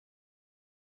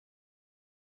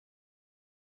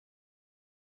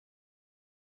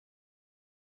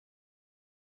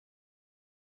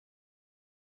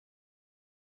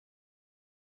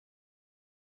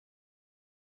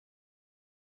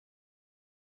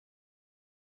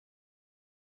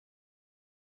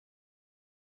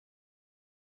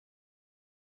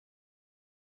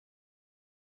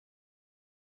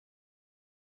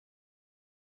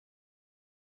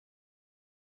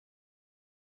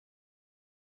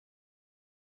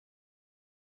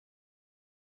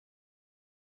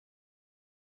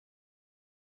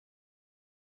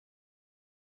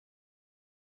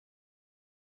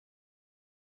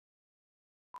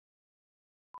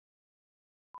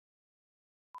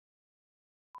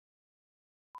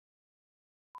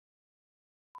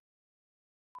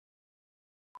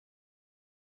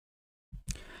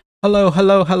Hello,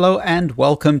 hello, hello, and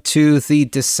welcome to the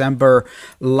December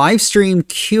live stream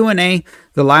Q&A,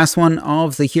 the last one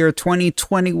of the year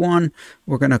 2021.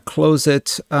 We're going to close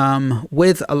it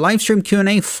with a live stream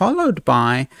Q&A followed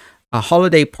by a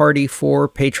holiday party for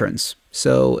patrons.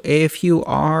 So if you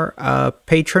are a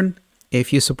patron,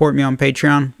 if you support me on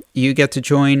Patreon, you get to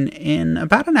join in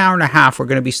about an hour and a half. We're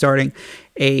going to be starting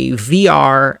a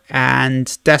VR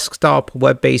and desktop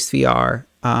web-based VR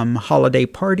holiday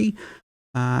party.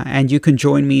 And you can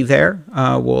join me there.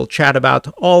 We'll chat about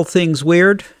all things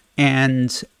weird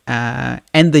and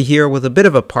end the year with a bit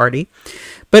of a party.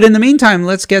 But in the meantime,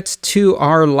 let's get to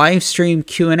our live stream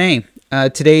Q&A.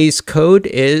 Today's code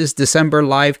is December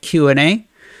Live Q&A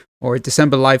or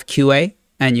December Live QA.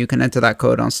 And you can enter that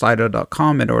code on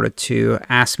slido.com in order to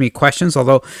ask me questions.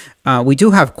 Although we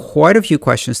do have quite a few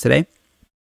questions today.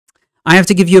 I have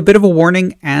to give you a bit of a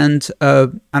warning and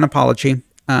an apology.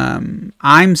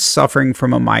 I'm suffering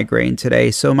from a migraine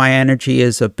today, so my energy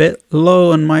is a bit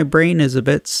low and my brain is a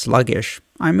bit sluggish.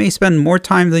 I may spend more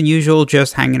time than usual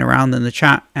just hanging around in the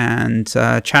chat and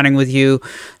chatting with you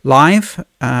live,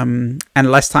 and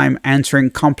less time answering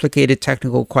complicated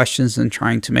technical questions and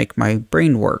trying to make my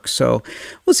brain work. So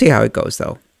we'll see how it goes,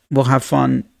 though. We'll have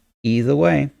fun either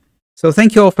way. So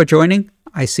thank you all for joining.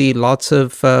 I see lots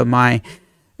of my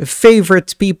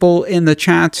favorite people in the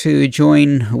chat who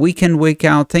join week in, week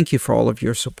out. Thank you for all of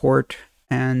your support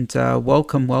and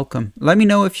welcome. Let me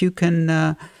know if you can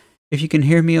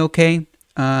hear me okay.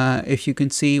 If you can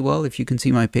see, well, if you can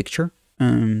see my picture,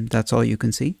 that's all you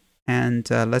can see. And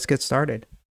let's get started.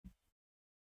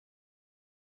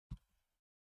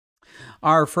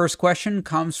 Our first question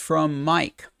comes from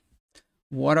Mike.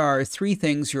 What are 3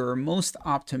 things you're most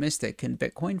optimistic in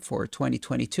Bitcoin for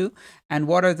 2022? And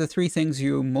what are the 3 things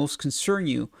you most concern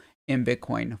you in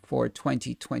Bitcoin for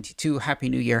 2022? Happy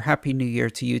New Year. Happy New Year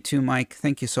to you too, Mike.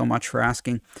 Thank you so much for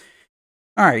asking.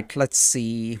 All right, let's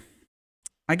see.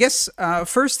 I guess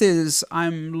first is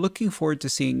I'm looking forward to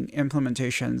seeing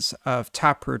implementations of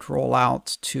Taproot roll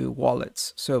out to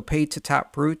wallets. So pay to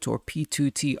Taproot or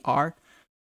P2TR.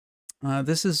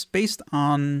 This is based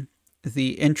on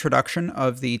the introduction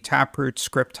of the Taproot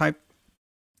script type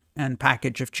and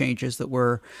package of changes that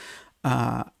were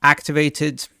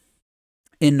activated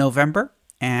in November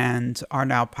and are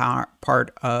now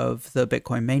part of the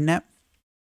Bitcoin mainnet.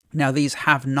 Now, these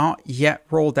have not yet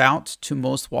rolled out to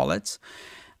most wallets,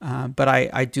 but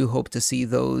I do hope to see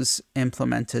those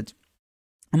implemented.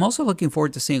 I'm also looking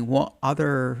forward to seeing what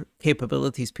other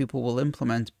capabilities people will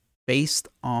implement based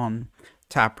on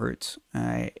Taproot.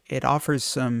 It offers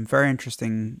some very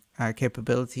interesting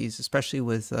capabilities, especially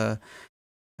with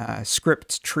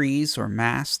script trees or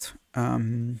mast.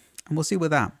 And we'll see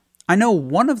with that. I know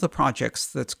one of the projects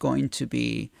that's going to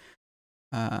be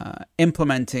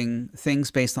implementing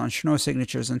things based on Schnorr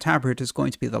signatures and Taproot is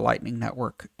going to be the Lightning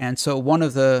Network. And so one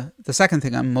of the second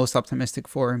thing I'm most optimistic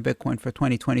for in Bitcoin for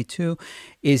 2022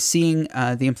 is seeing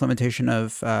the implementation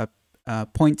of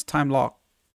point time lock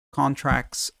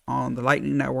contracts on the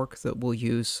Lightning Network that will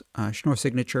use Schnorr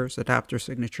signatures, adapter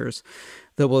signatures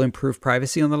that will improve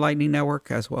privacy on the Lightning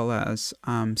Network as well as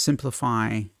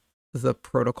simplify the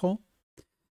protocol.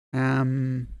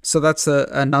 So that's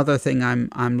another thing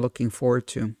I'm looking forward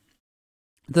to.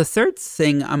 The third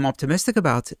thing I'm optimistic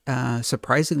about,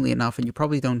 surprisingly enough, and you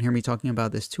probably don't hear me talking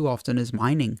about this too often, is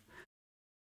mining.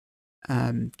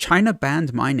 China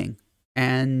banned mining.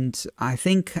 And I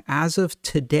think as of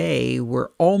today, we're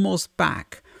almost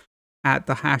back at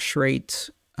the hash rate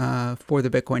for the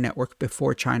Bitcoin network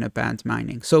before China banned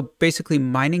mining. So basically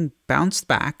mining bounced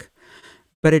back,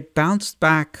 but it bounced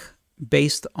back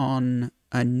based on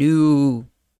a new,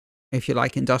 if you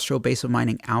like, industrial base of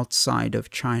mining outside of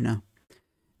China.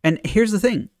 And here's the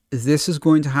thing, this is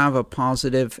going to have a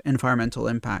positive environmental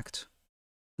impact.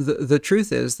 The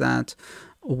truth is that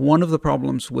one of the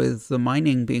problems with the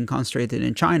mining being concentrated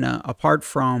in China, apart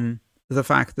from the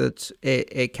fact that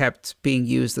it kept being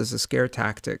used as a scare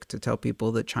tactic to tell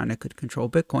people that China could control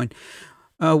Bitcoin,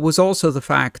 was also the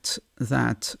fact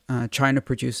that China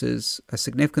produces a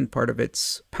significant part of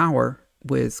its power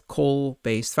with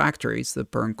coal-based factories that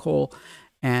burn coal,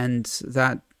 and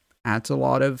that adds a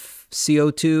lot of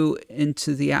CO2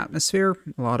 into the atmosphere,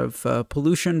 a lot of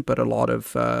pollution, but a lot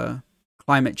of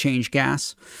climate change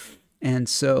gas. And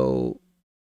so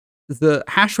the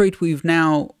hash rate we've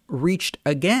now reached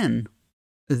again,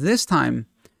 this time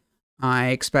I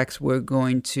expect we're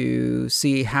going to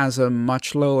see has a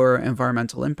much lower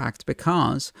environmental impact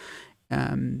because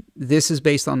this is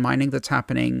based on mining that's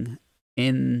happening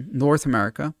in North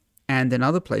America and in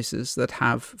other places that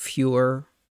have fewer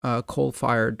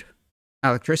coal-fired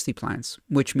electricity plants,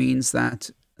 which means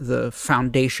that the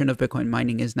foundation of Bitcoin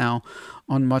mining is now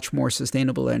on much more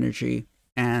sustainable energy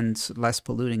and less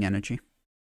polluting energy.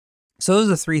 So those are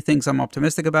the three things I'm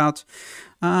optimistic about.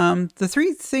 The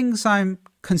three things I'm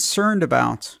concerned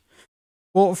about.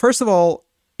 Well, first of all,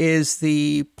 is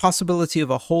the possibility of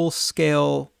a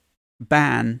whole-scale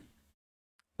ban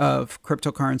of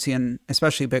cryptocurrency and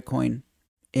especially Bitcoin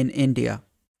in India.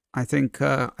 I think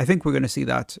we're going to see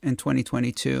that in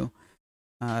 2022.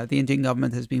 The Indian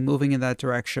government has been moving in that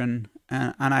direction,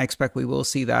 and I expect we will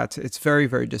see that. It's very,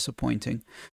 very disappointing,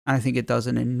 and I think it does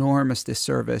an enormous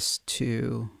disservice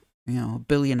to 1.5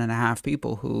 billion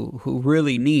people who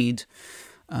really need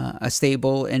a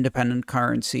stable, independent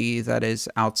currency that is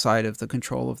outside of the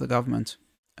control of the government.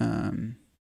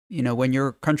 When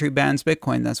your country bans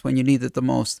Bitcoin, that's when you need it the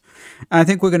most. And I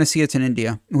think we're going to see it in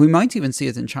India. We might even see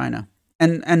it in China.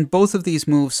 And both of these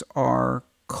moves are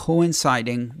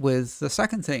coinciding with the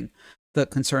second thing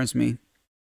that concerns me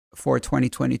for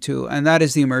 2022, and that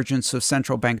is the emergence of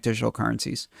central bank digital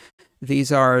currencies.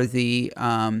 These are the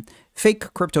fake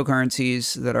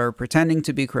cryptocurrencies that are pretending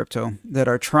to be crypto, that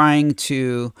are trying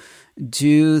to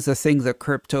do the thing that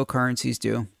cryptocurrencies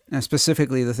do, and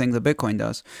specifically the thing that Bitcoin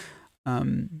does,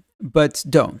 but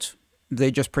don't.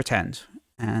 They just pretend.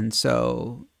 And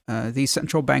so these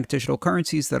central bank digital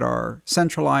currencies that are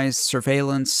centralized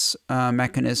surveillance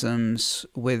mechanisms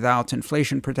without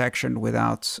inflation protection,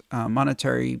 without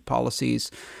monetary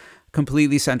policies,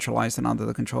 completely centralized and under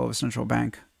the control of a central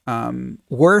bank.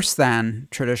 Worse than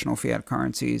traditional fiat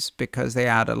currencies because they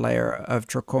add a layer of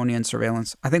draconian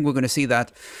surveillance. I think we're going to see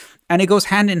that. And it goes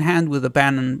hand in hand with a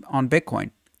ban on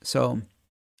Bitcoin. So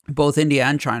both India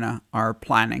and China are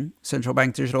planning central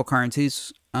bank digital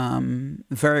currencies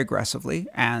very aggressively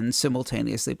and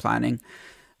simultaneously planning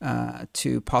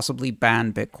to possibly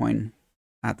ban Bitcoin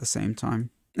at the same time.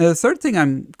 The third thing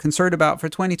I'm concerned about for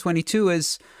 2022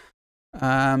 is,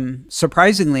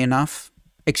 surprisingly enough,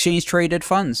 exchange-traded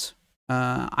funds.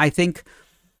 I think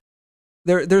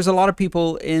there's a lot of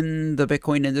people in the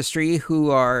Bitcoin industry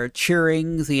who are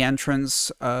cheering the entrance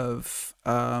of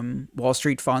Wall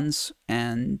Street funds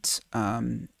and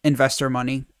investor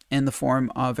money in the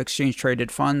form of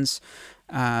exchange-traded funds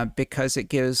because it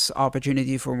gives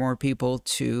opportunity for more people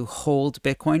to hold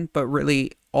Bitcoin. But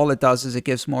really, all it does is it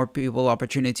gives more people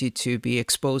opportunity to be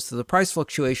exposed to the price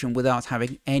fluctuation without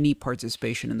having any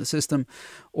participation in the system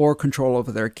or control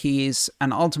over their keys,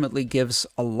 and ultimately gives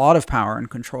a lot of power and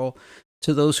control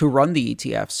to those who run the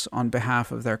ETFs on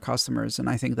behalf of their customers. And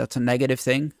I think that's a negative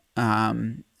thing.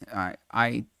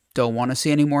 I don't want to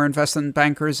see any more investment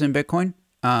bankers in Bitcoin.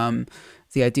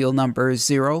 The ideal number is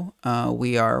 0.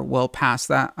 We are well past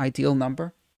that ideal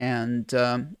number, and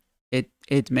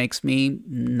it makes me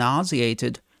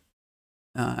nauseated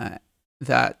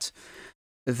that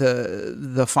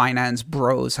the finance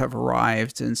bros have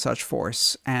arrived in such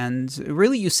force. And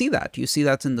really, you see that. You see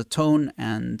that in the tone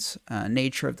and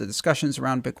nature of the discussions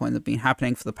around Bitcoin that have been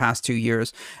happening for the past 2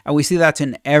 years. And we see that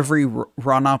in every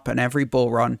run-up and every bull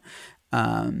run.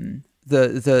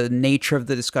 The nature of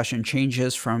the discussion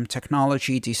changes from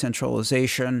technology,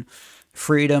 decentralization,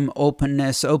 freedom,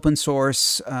 openness, open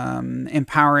source,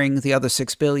 empowering the other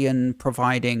 6 billion,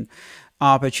 providing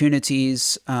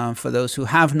opportunities for those who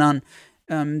have none,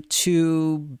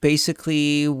 to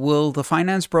basically, will the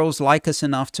finance bros like us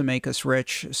enough to make us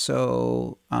rich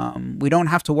so we don't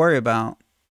have to worry about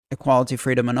equality,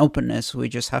 freedom, and openness. We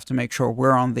just have to make sure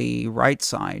we're on the right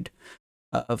side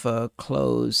of a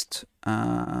closed,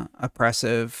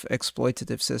 oppressive,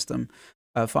 exploitative system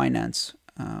of finance.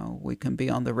 We can be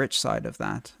on the rich side of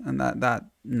that, and that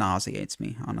nauseates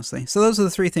me, honestly. So those are the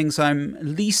three things I'm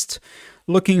least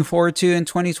looking forward to in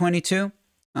 2022.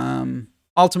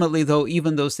 Ultimately, though,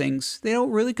 even those things, they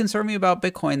don't really concern me about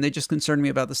Bitcoin. They just concern me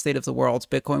about the state of the world.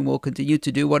 Bitcoin will continue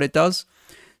to do what it does.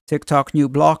 TikTok, new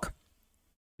block.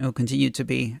 It will continue to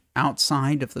be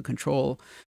outside of the control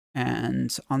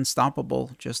and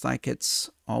unstoppable, just like it's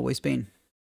always been.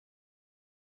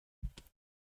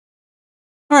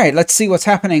 All right, let's see what's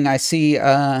happening. I see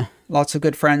lots of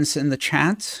good friends in the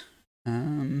chat.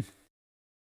 And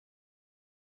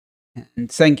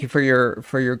thank you for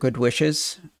your good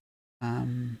wishes.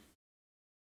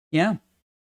 Yeah.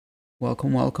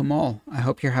 Welcome, welcome all. I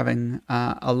hope you're having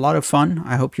a lot of fun.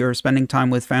 I hope you're spending time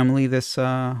with family this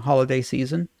holiday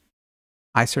season.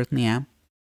 I certainly am.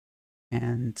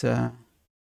 And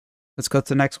let's go to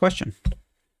the next question.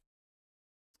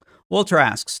 Walter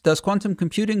asks, does quantum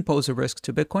computing pose a risk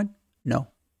to Bitcoin? No.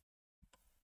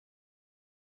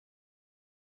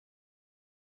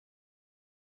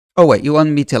 Oh, wait, you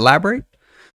want me to elaborate?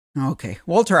 Okay.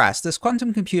 Walter asks, does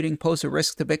quantum computing pose a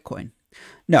risk to Bitcoin?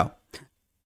 No.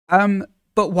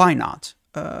 But why not?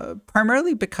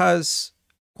 Primarily because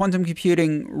quantum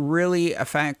computing really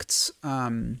affects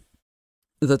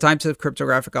the types of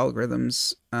cryptographic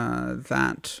algorithms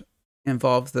that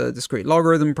involve the discrete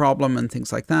logarithm problem and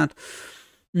things like that,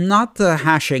 not the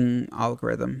hashing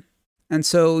algorithm. And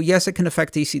so, yes, it can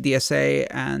affect ECDSA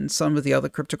and some of the other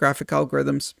cryptographic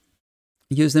algorithms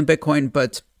used in Bitcoin,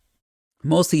 but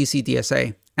mostly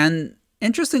ECDSA. And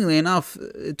interestingly enough,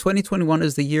 2021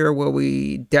 is the year where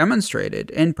we demonstrated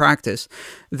in practice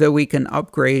that we can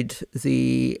upgrade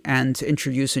and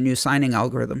introduce a new signing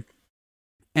algorithm,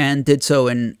 and did so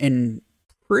in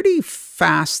pretty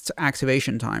fast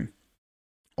activation time.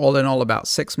 All in all, about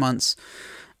 6 months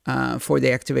for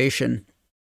the activation.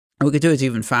 We could do it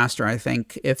even faster, I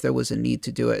think, if there was a need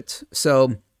to do it.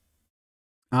 So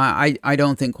I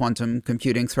don't think quantum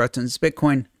computing threatens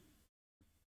Bitcoin.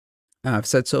 I've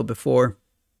said so before,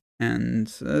 and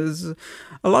there's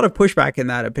a lot of pushback in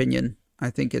that opinion. I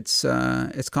think it's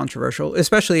controversial.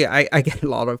 Especially, I get a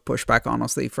lot of pushback,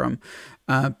 honestly, from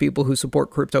people who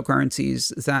support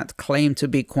cryptocurrencies that claim to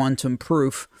be quantum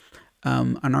proof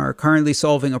and are currently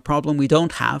solving a problem we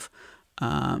don't have,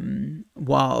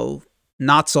 while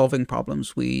not solving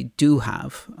problems we do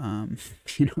have.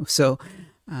 So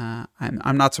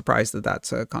I'm not surprised that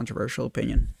that's a controversial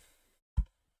opinion.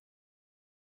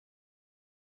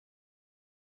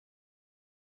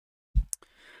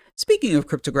 Speaking of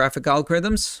cryptographic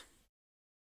algorithms,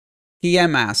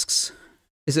 PM asks,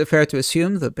 is it fair to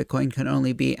assume that Bitcoin can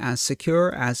only be as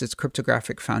secure as its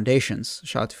cryptographic foundations?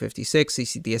 SHA-256,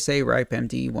 ECDSA,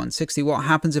 RIPE-MD 160. What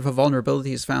happens if a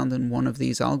vulnerability is found in one of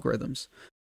these algorithms?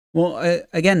 Well,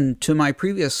 again, to my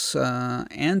previous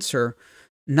answer,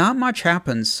 not much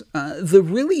happens. The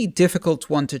really difficult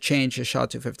one to change is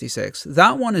SHA-256.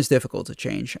 That one is difficult to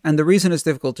change. And the reason it's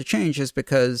difficult to change is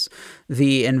because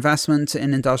the investment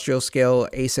in industrial scale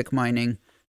ASIC mining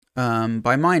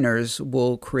by miners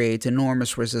will create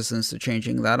enormous resistance to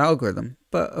changing that algorithm.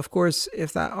 But of course,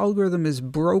 if that algorithm is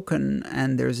broken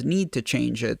and there's need to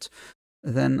change it,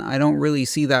 then I don't really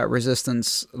see that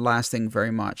resistance lasting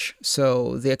very much.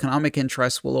 So the economic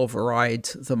interest will override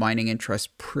the mining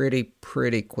interest pretty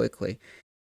quickly.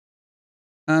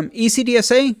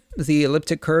 ECDSA, the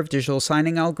elliptic curve digital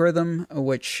signing algorithm,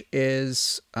 which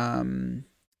is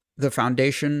the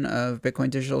foundation of Bitcoin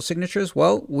digital signatures.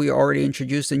 Well, we already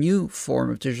introduced a new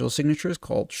form of digital signatures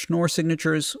called Schnorr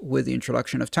signatures with the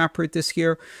introduction of Taproot this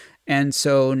year. And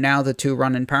so now the two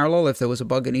run in parallel. If there was a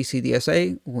bug in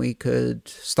ECDSA, we could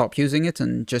stop using it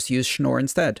and just use Schnorr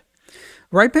instead.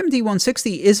 RIPE-MD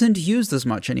 160 isn't used as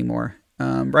much anymore.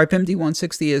 RIPE-MD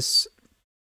 160 is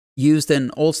used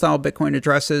in old-style Bitcoin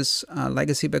addresses,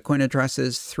 legacy Bitcoin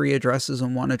addresses, 3 addresses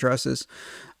and 1 addresses,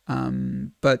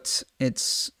 but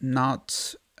it's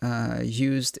not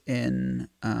used in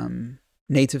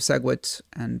native SegWit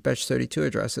and Bech32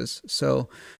 addresses. So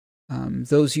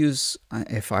those use,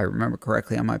 if I remember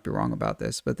correctly, I might be wrong about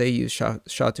this, but they use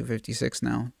SHA-256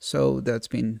 now. So that's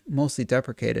been mostly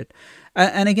deprecated.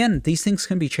 And again, these things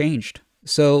can be changed.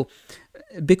 So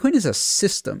Bitcoin is a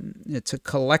system. It's a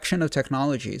collection of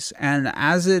technologies. And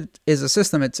as it is a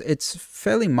system, it's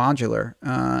fairly modular.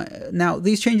 Now,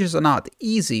 these changes are not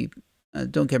easy.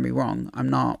 Don't get me wrong. I'm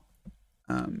not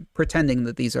pretending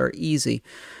that these are easy.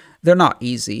 They're not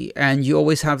easy, and you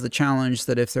always have the challenge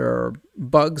that if there are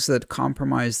bugs that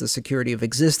compromise the security of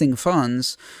existing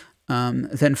funds,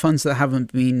 then funds that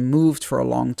haven't been moved for a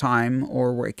long time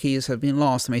or where keys have been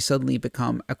lost may suddenly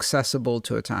become accessible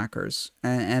to attackers,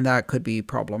 and that could be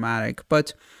problematic.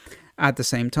 But at the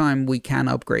same time, we can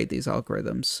upgrade these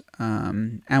algorithms,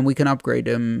 and we can upgrade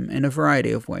them in a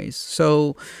variety of ways.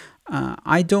 So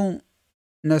I don't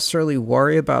necessarily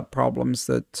worry about problems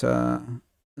that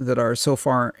are so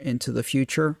far into the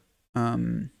future.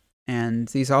 And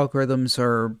these algorithms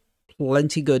are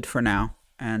plenty good for now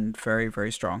and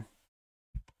very strong.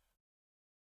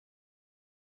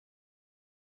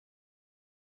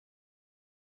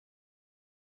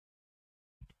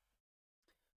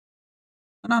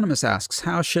 Anonymous asks,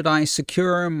 how should I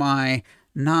secure my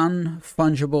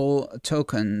non-fungible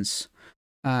tokens?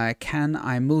 Can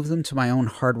I move them to my own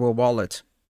hardware wallet?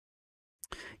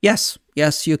 Yes,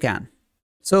 you can.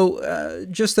 So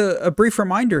just a brief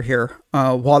reminder here,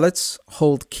 wallets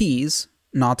hold keys,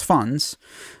 not funds,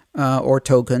 or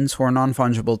tokens or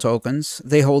non-fungible tokens.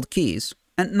 They hold keys.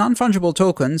 And non-fungible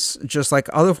tokens, just like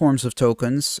other forms of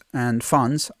tokens and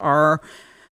funds, are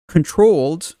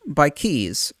controlled by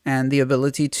keys and the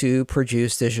ability to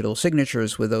produce digital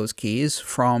signatures with those keys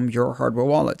from your hardware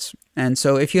wallets. And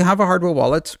so if you have a hardware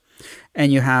wallet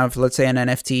and you have, let's say, an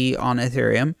NFT on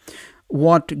Ethereum,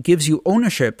 what gives you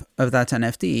ownership of that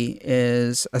NFT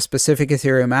is a specific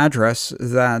Ethereum address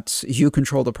that you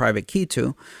control the private key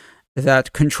to,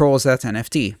 that controls that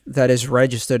NFT, that is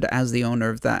registered as the owner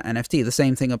of that NFT. The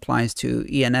same thing applies to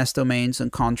ENS domains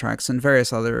and contracts and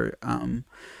various other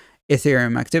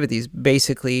Ethereum activities.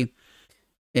 Basically,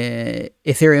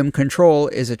 Ethereum control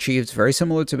is achieved very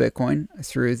similar to Bitcoin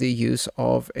through the use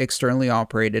of externally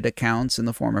operated accounts in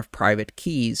the form of private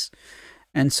keys.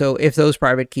 And so if those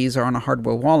private keys are on a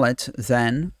hardware wallet,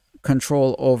 then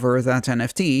control over that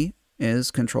NFT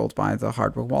is controlled by the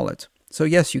hardware wallet. So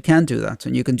yes, you can do that,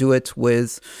 and you can do it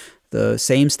with the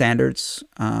same standards,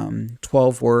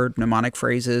 12-word mnemonic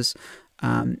phrases,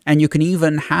 and you can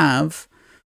even have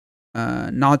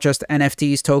not just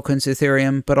NFTs, tokens,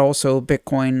 Ethereum, but also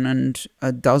Bitcoin and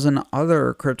a dozen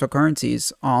other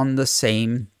cryptocurrencies on the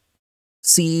same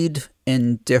seed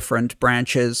in different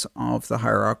branches of the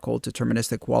hierarchical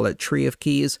deterministic wallet tree of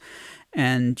keys.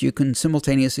 And you can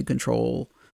simultaneously control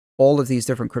all of these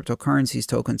different cryptocurrencies,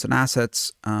 tokens, and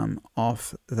assets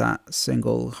off that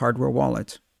single hardware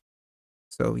wallet.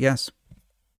 So yes.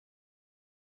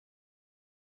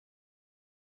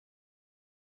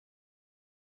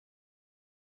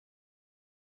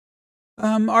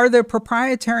 Are there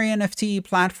proprietary NFT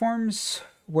platforms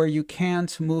where you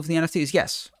can't move the NFTs?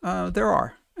 Yes, there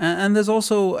are. And there's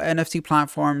also NFT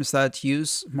platforms that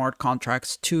use smart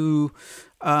contracts to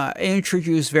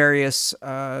introduce various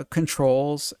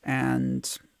controls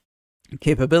and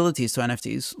capabilities to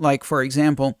NFTs. Like, for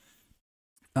example,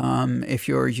 if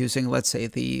you're using, let's say,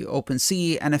 the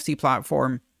OpenSea NFT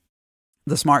platform,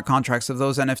 the smart contracts of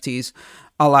those NFTs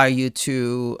allow you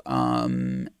to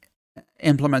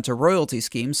implement a royalty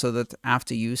scheme so that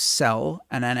after you sell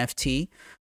an NFT,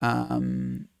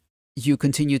 you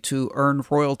continue to earn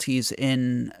royalties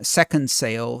in second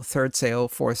sale, third sale,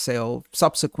 fourth sale,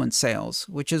 subsequent sales,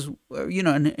 which is,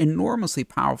 an enormously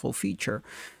powerful feature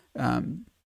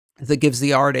that gives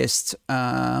the artist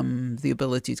the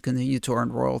ability to continue to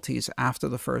earn royalties after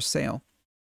the first sale.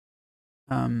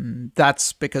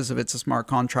 That's because of it's a smart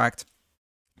contract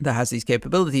that has these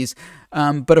capabilities.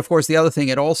 But of course, the other thing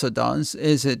it also does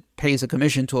is it pays a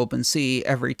commission to OpenSea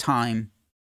every time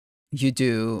you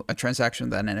do a transaction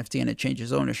with that NFT and it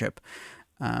changes ownership.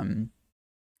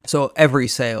 So every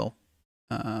sale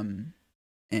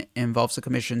involves a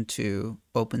commission to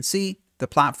OpenSea, the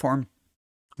platform,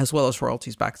 as well as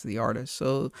royalties back to the artist.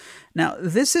 So now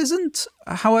this isn't,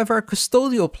 however, a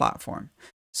custodial platform.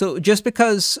 So just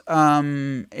because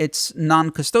it's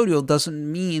non-custodial doesn't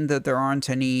mean that there aren't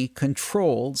any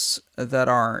controls that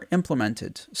are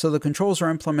implemented. So the controls are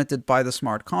implemented by the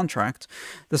smart contract.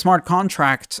 The smart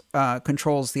contract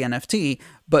controls the NFT,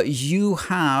 but you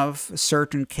have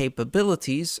certain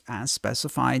capabilities as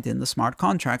specified in the smart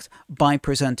contract by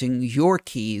presenting your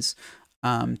keys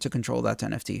to control that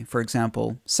NFT. For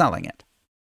example, selling it.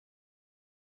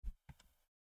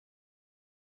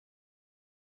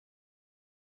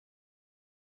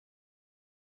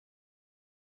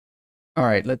 All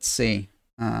right, let's see.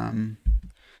 How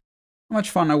much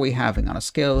fun are we having on a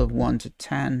scale of 1 to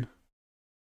 10?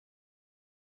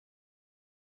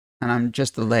 And I'm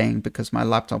just delaying because my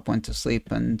laptop went to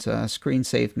sleep and screen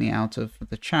saved me out of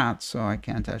the chat, so I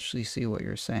can't actually see what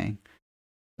you're saying.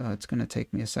 So it's going to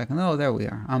take me a second. Oh, there we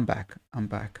are. I'm back. I'm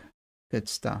back. Good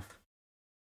stuff.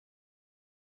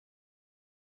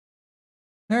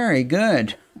 Very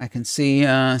good. I can see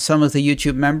some of the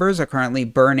YouTube members are currently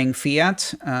burning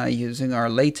fiat using our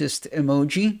latest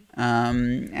emoji.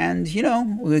 And,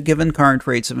 given current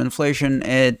rates of inflation,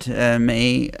 it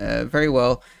may very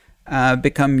well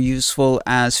become useful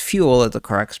as fuel at the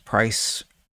correct price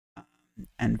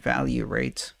and value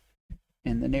rate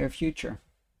in the near future.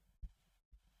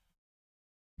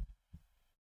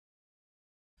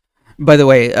 By the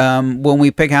way, when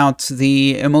we pick out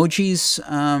the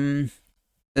emojis,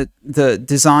 the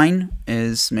design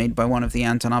is made by one of the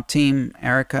Antonopoulos team,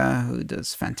 Erica, who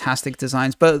does fantastic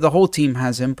designs, but the whole team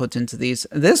has input into these.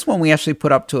 This one we actually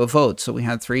put up to a vote, so we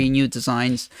had 3 new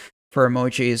designs for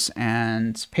emojis,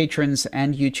 and patrons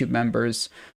and YouTube members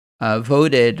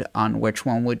voted on which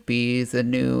one would be the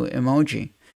new emoji.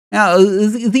 Now,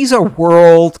 these are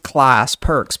world-class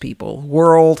perks, people.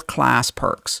 World-class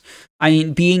perks. I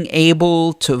mean, being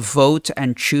able to vote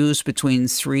and choose between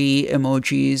 3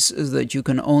 emojis that you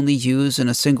can only use in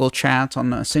a single chat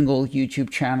on a single YouTube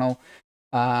channel.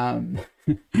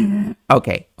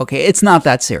 Okay, it's not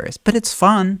that serious, but it's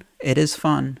fun. It is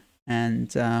fun,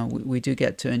 and we do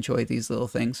get to enjoy these little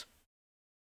things.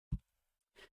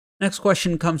 Next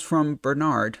question comes from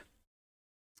Bernard.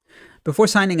 Before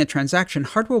signing a transaction,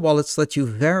 hardware wallets let you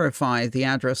verify the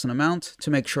address and amount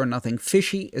to make sure nothing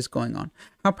fishy is going on.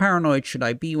 How paranoid should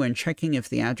I be when checking if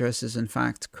the address is in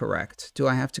fact correct? Do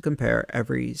I have to compare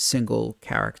every single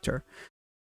character?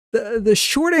 The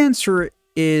short answer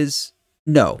is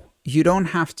no. You don't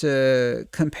have to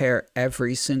compare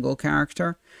every single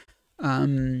character.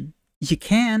 You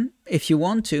can if you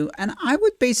want to, and I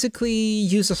would basically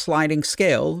use a sliding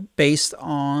scale based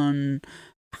on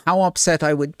how upset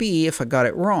I would be if I got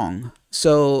it wrong.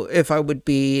 So if I would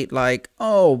be like,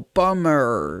 oh,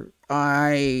 bummer,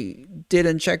 I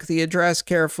didn't check the address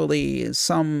carefully,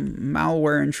 some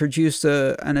malware introduced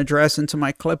an address into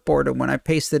my clipboard, and when I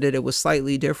pasted it, it was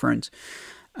slightly different.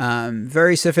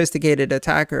 Very sophisticated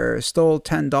attacker stole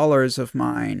 $10 of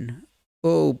mine.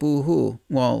 Oh, boo-hoo.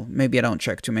 Well, maybe I don't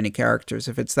check too many characters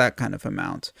if it's that kind of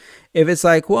amount. If it's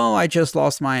like, well, I just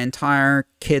lost my entire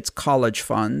kid's college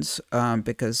funds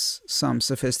because some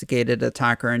sophisticated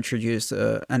attacker introduced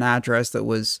an address that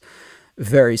was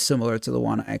very similar to the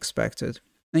one I expected.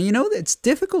 And you know, it's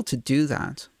difficult to do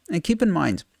that. And keep in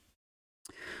mind,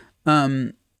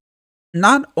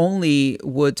 not only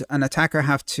would an attacker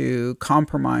have to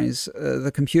compromise the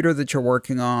computer that you're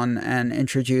working on and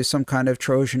introduce some kind of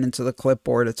Trojan into the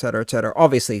clipboard, etc., etc.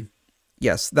 Obviously,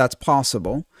 yes, that's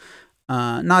possible.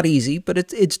 Not easy, but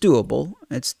it's doable.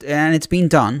 It's been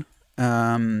done,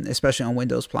 especially on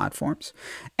Windows platforms,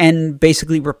 and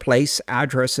basically replace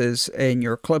addresses in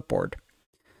your clipboard,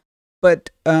 but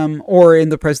or in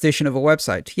the presentation of a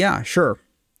website. Yeah, sure.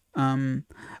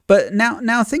 But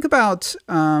now think about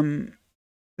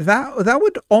that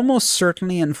would almost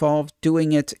certainly involve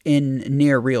doing it in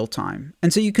near real time.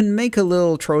 And so you can make a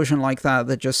little Trojan like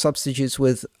that just substitutes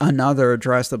with another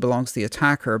address that belongs to the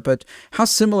attacker, but how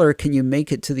similar can you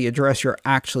make it to the address you're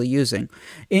actually using?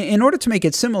 In order to make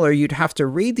it similar, you'd have to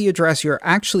read the address you're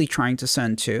actually trying to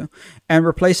send to and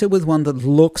replace it with one that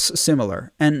looks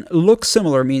similar. And looks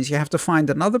similar means you have to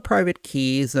find another private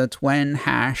key that, when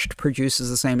hashed, produces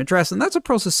the same address. And that's a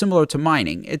process similar to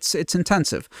mining. It's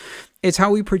intensive. It's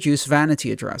how we produce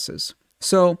vanity addresses.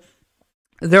 So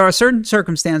there are certain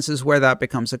circumstances where that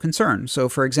becomes a concern. So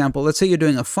for example, let's say you're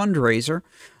doing a fundraiser,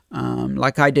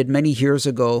 like I did many years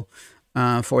ago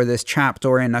for this chap,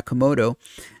 Dorian Nakamoto.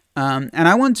 And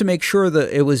I wanted to make sure that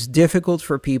it was difficult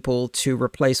for people to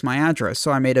replace my address.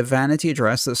 So I made a vanity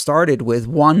address that started with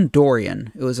one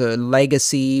Dorian. It was a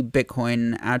legacy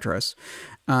Bitcoin address.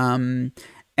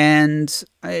 And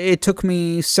it took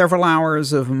me several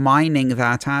hours of mining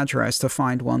that address to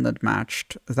find one that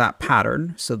matched that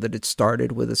pattern so that it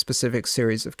started with a specific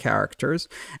series of characters.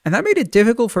 And that made it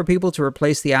difficult for people to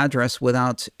replace the address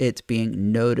without it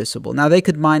being noticeable. Now, they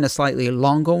could mine a slightly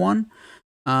longer one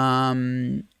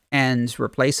and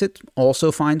replace it,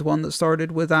 also find one that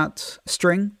started with that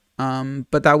string.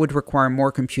 But that would require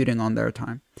more computing on their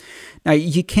time. Now,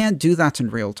 you can't do that in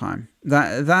real time.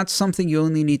 That's something you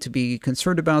only need to be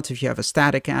concerned about if you have a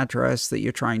static address that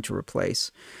you're trying to replace.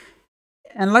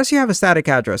 Unless you have a static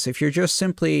address, if you're just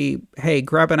simply, hey,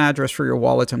 grab an address for your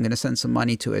wallet, I'm going to send some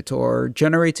money to it, or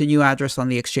generate a new address on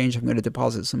the exchange, I'm going to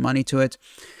deposit some money to it.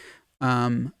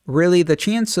 Really, the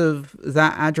chance of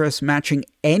that address matching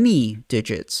any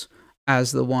digits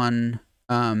as the one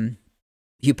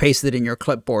you pasted in your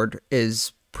clipboard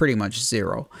is pretty much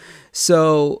zero.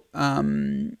 So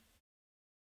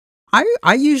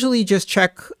I usually just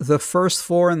check the first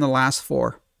four and the last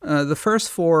four. The first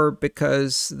four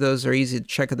because those are easy to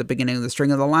check at the beginning of the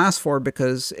string, and the last four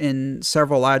because in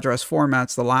several address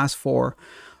formats, the last four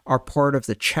are part of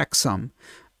the checksum.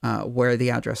 Where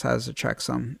the address has a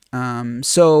checksum.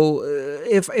 So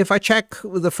if I check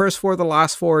the first four, the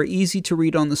last four, easy to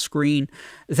read on the screen,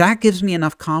 that gives me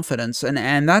enough confidence, and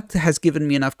that has given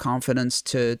me enough confidence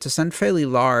to send fairly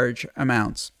large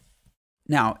amounts.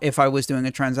 Now, if I was doing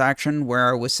a transaction where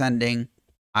I was sending,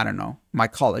 I don't know, my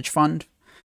college fund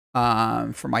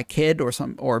for my kid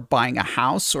or buying a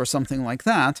house or something like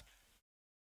that,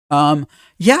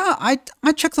 yeah, I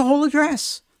check the whole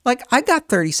address. Like, I got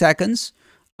 30 seconds.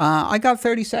 I got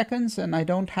 30 seconds and I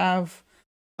don't have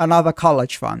another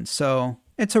college fund. So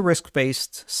it's a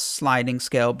risk-based sliding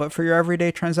scale. But for your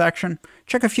everyday transaction,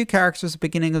 check a few characters at the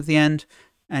beginning of the end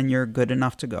and you're good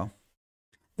enough to go.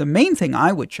 The main thing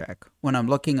I would check when I'm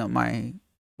looking at my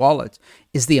wallet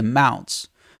is the amounts,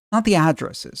 not the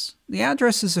addresses. The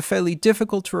addresses are fairly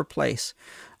difficult to replace.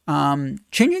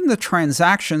 Changing the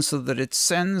transaction so that it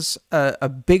sends a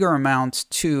bigger amount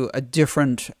to a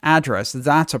different address,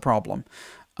 that's a problem.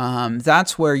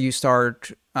 That's where you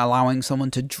start allowing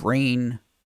someone to drain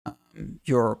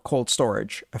your cold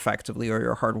storage effectively, or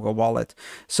your hardware wallet.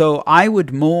 So I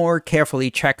would more carefully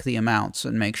check the amounts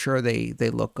and make sure they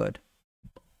look good.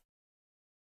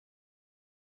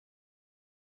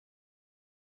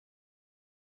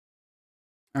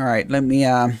 All right, let me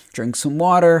drink some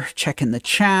water, check in the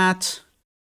chat.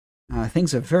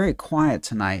 Things are very quiet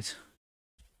tonight.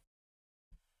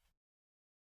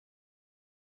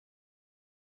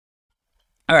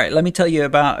 All right, let me tell you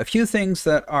about a few things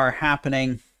that are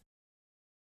happening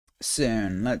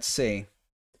soon. Let's see.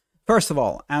 First of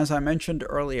all, as I mentioned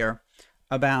earlier,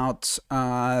 about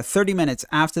 30 minutes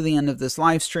after the end of this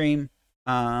live stream,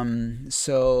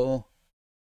 so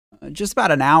just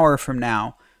about an hour from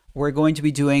now, we're going to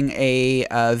be doing a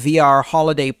VR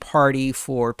holiday party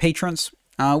for patrons.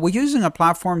 We're using a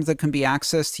platform that can be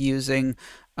accessed using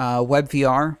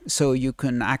WebVR, so you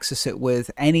can access it with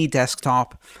any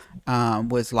desktop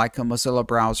with like a Mozilla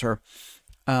browser.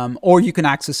 Or you can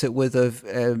access it with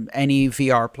any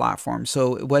VR platform.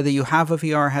 So whether you have a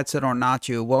VR headset or not,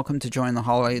 you're welcome to join the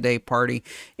holiday party.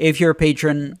 If you're a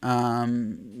patron,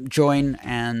 join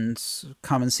and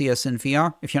come and see us in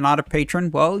VR. If you're not a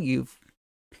patron, well, you've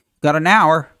got an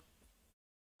hour.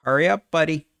 Hurry up,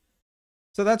 buddy.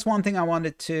 So that's one thing I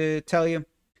wanted to tell you.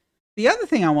 The other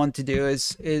thing I want to do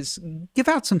is give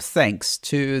out some thanks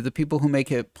to the people who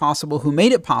make it possible, who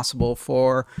made it possible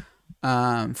for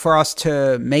us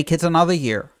to make it another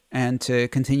year and to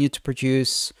continue to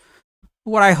produce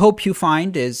what I hope you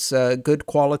find is good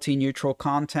quality, neutral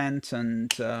content,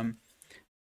 and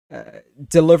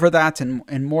deliver that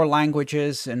in more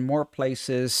languages, in more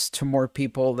places, to more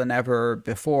people than ever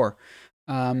before.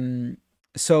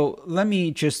 So let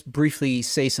me just briefly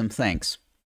say some thanks.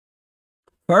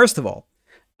 First of all,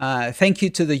 thank you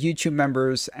to the YouTube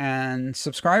members and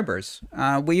subscribers.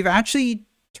 We've actually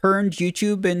turned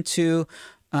YouTube into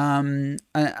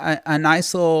a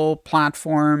nice little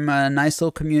platform, a nice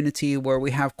little community where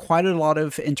we have quite a lot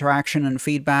of interaction and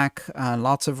feedback,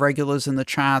 lots of regulars in the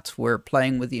chat. We're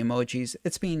playing with the emojis.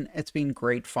 It's been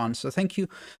great fun. So thank you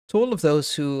to all of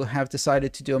those who have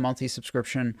decided to do a monthly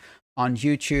subscription on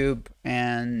YouTube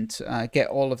and get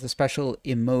all of the special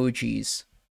emojis.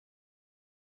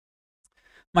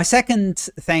 My second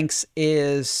thanks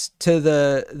is to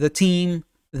the team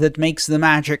that makes the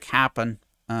magic happen.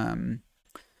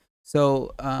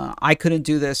 So I couldn't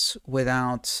do this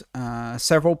without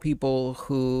several people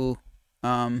who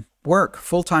work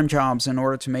full-time jobs in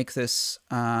order to make this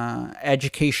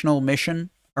educational mission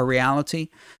a reality,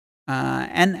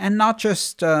 and not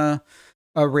just a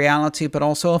reality, but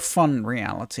also a fun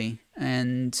reality.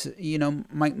 And you know,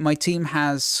 my team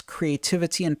has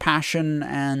creativity and passion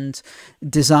and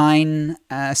design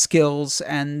skills,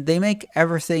 and they make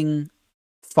everything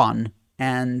fun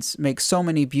and make so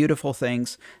many beautiful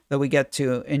things that we get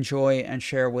to enjoy and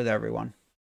share with everyone.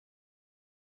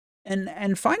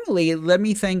 And finally, let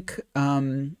me thank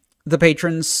the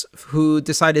patrons who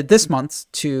decided this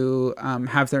month to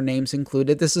have their names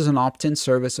included. This is an opt-in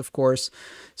service, of course,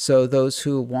 so those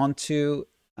who want to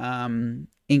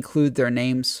include their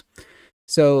names.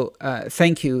 So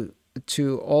thank you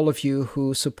to all of you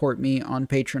who support me on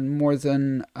Patreon. More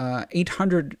than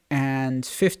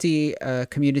 850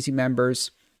 community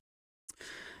members.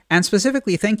 And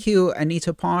specifically, thank you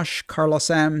Anita Posh, Carlos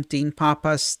M, Dean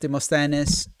Papas,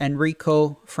 Demosthenes,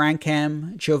 Enrico, Frank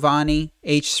M, Giovanni,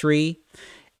 H3,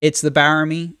 It's the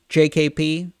Baramy,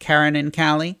 JKP, Karen and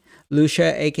Callie,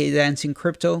 Lucia, aka Dancing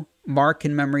Crypto, Mark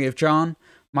in Memory of John,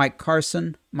 Mike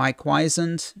Carson, Mike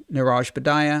Wiesand, Niraj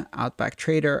Badaya, Outback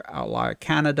Trader, Outlier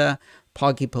Canada,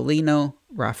 Poggy Polino,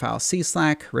 Raphael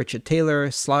Cieslak, Richard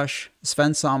Taylor, Slush,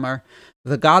 Sven Sommer,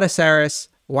 The Goddess Eris,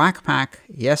 Whackpack,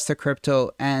 Yester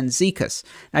Crypto, and Zekas.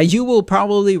 Now, you will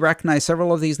probably recognize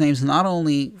several of these names not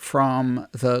only from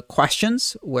the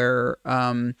questions, where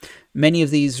many of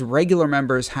these regular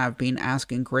members have been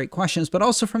asking great questions, but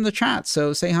also from the chat.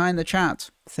 So say hi in the chat.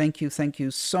 Thank you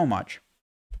so much.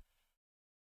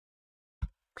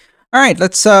 All right,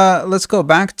 let's go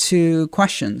back to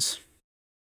questions.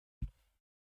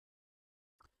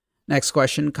 Next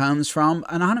question comes from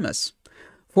Anonymous.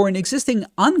 For an existing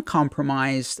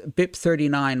uncompromised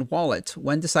BIP39 wallet,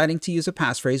 when deciding to use a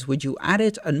passphrase, would you add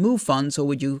it and move funds, or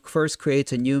would you first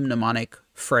create a new mnemonic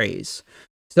phrase?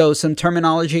 So some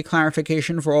terminology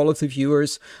clarification for all of the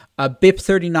viewers. A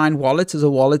BIP39 wallet is a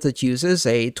wallet that uses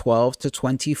a 12 to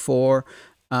 24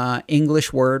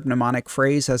 English word mnemonic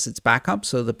phrase as its backup.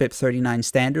 So the BIP39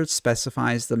 standard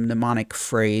specifies the mnemonic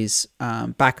phrase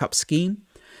backup scheme.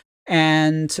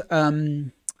 And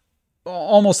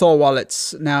almost all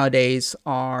wallets nowadays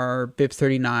are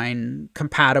BIP39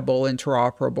 compatible,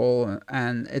 interoperable,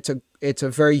 and it's a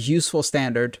very useful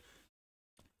standard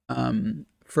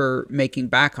for making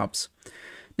backups.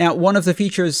 Now, one of the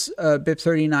features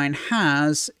BIP39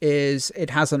 has is it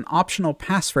has an optional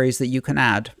passphrase that you can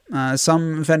add.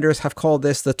 Some vendors have called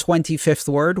this the 25th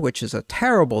word, which is a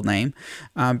terrible name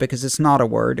because it's not a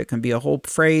word. It can be a whole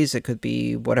phrase. It could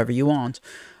be whatever you want.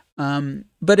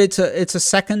 But it's a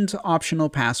second optional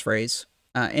passphrase.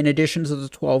 In addition to the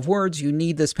 12 words, you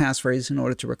need this passphrase in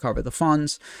order to recover the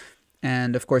funds.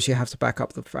 And of course, you have to back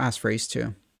up the passphrase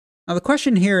too. Now, the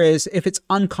question here is if it's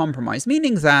uncompromised,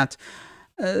 meaning that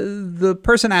the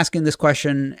person asking this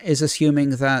question is assuming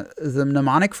that the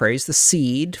mnemonic phrase, the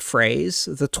seed phrase,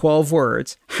 the 12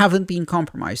 words, haven't been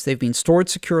compromised. They've been stored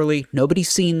securely. Nobody's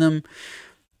seen them.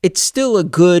 It's still a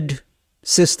good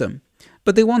system,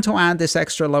 but they want to add this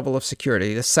extra level of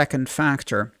security, the second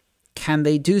factor. Can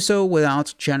they do so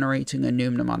without generating a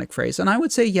new mnemonic phrase? And I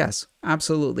would say yes,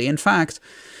 absolutely. In fact,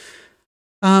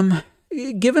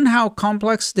 given how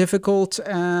complex, difficult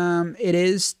it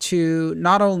is to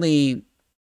not only...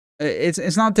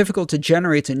 It's not difficult to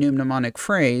generate a new mnemonic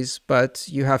phrase, but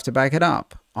you have to back it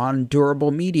up on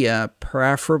durable media,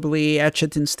 preferably etch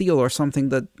it in steel or something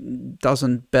that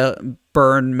doesn't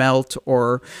burn, melt,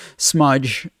 or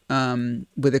smudge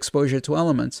with exposure to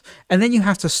elements. And then you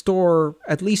have to store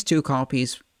at least 2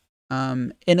 copies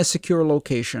in a secure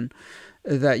location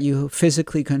that you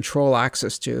physically control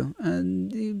access to.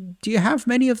 And do you have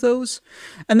many of those?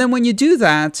 And then when you do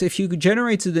that, if you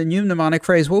generated a new mnemonic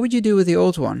phrase, what would you do with the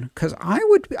old one? Because I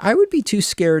would be too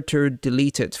scared to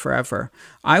delete it forever.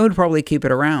 I would probably keep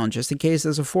it around just in case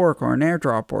there's a fork or an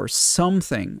airdrop or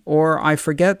something, or I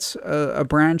forget a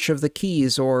branch of the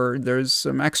keys, or there's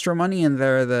some extra money in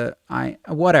there that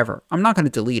whatever. I'm not going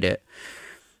to delete it.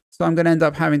 So I'm going to end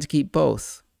up having to keep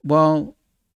both. Well,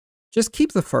 just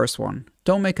keep the first one.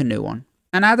 Don't make a new one.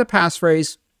 And add a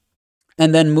passphrase,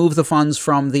 and then move the funds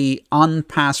from the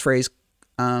unpassphrase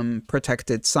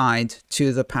protected side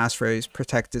to the passphrase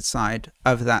protected side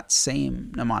of that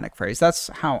same mnemonic phrase. That's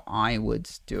how I would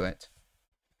do it.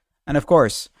 And of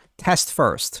course, test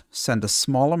first. Send a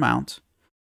small amount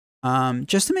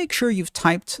just to make sure you've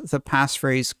typed the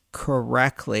passphrase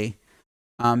correctly.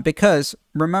 Because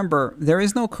remember, there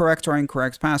is no correct or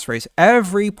incorrect passphrase.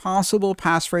 Every possible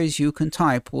passphrase you can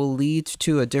type will lead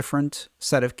to a different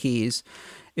set of keys.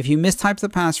 If you mistype the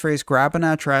passphrase, grab an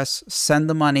address, send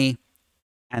the money,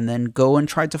 and then go and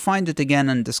try to find it again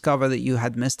and discover that you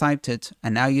had mistyped it,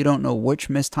 and now you don't know which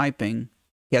mistyping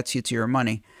gets you to your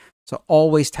money. So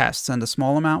always test. Send a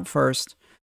small amount first,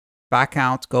 back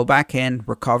out, go back in,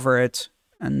 recover it,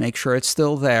 and make sure it's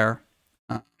still there.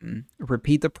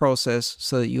 Repeat the process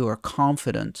so that you are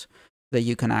confident that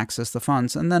you can access the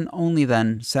funds, and then only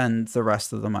then send the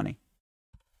rest of the money.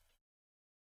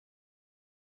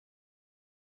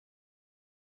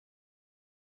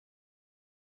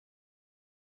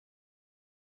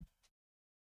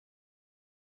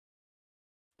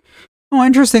 Oh,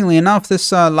 interestingly enough,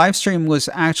 this live stream was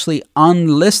actually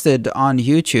unlisted on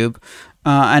YouTube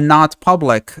and not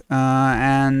public.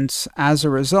 And as a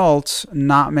result,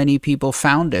 not many people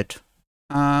found it,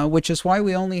 which is why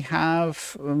we only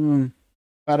have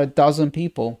about a dozen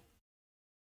people.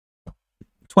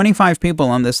 25 people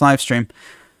on this live stream.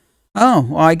 Oh,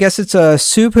 well, I guess it's a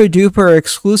super duper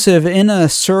exclusive in a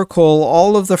circle,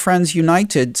 all of the Friends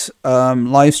United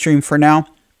live stream for now.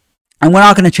 And we're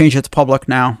not going to change it to public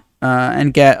now.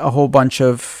 And get a whole bunch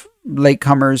of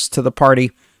latecomers to the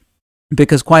party.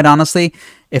 Because quite honestly,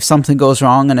 if something goes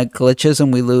wrong and it glitches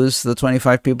and we lose the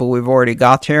 25 people we've already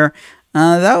got here,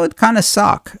 that would kind of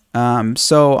suck.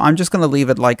 So I'm just going to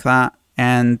leave it like that.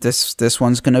 And this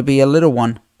one's going to be a little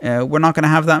one. We're not going to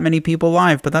have that many people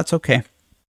live, but that's okay.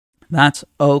 That's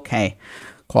okay.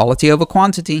 Quality over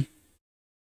quantity.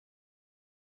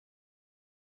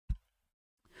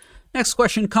 Next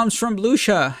question comes from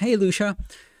Lucia. Hey, Lucia.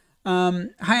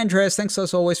 Hi, Andreas. Thanks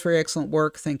as always for your excellent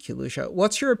work. Thank you, Lucia.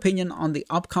 What's your opinion on the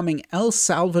upcoming El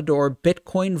Salvador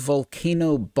Bitcoin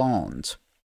Volcano bond?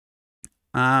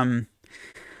 I'm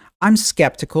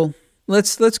skeptical.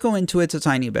 Let's go into it a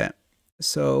tiny bit.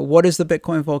 So what is the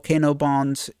Bitcoin Volcano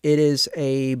bond? It is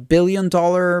a $1 billion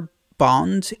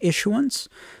bond issuance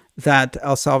that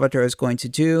El Salvador is going to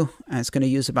do. And it's going to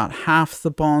use about half the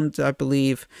bond, I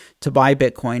believe, to buy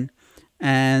Bitcoin,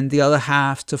 and the other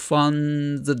half to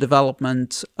fund the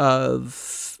development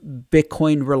of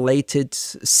Bitcoin-related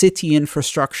city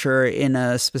infrastructure in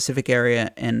a specific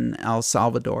area in El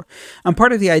Salvador. And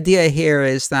part of the idea here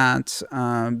is that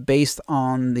based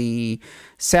on the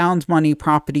sound money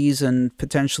properties and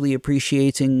potentially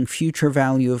appreciating future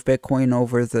value of Bitcoin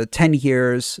over the 10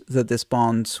 years that this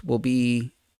bond will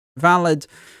be valid,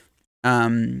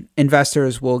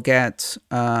 investors will get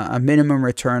a minimum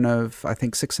return of, I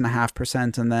think,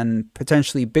 6.5%, and then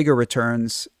potentially bigger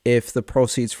returns if the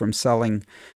proceeds from selling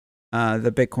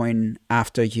the Bitcoin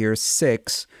after year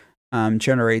 6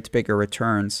 generate bigger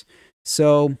returns.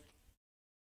 So,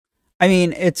 I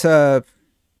mean, it's a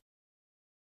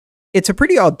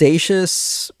pretty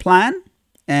audacious plan,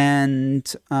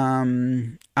 and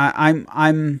I'm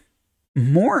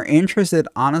more interested,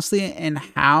 honestly, in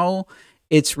how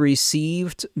it's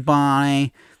received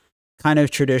by kind of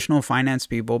traditional finance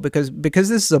people, because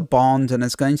this is a bond and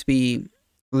it's going to be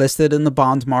listed in the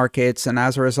bond markets, and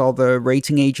as a result, the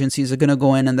rating agencies are going to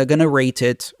go in and they're going to rate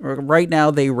it. Right now,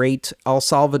 they rate El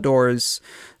Salvador's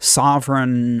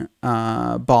sovereign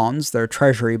bonds, their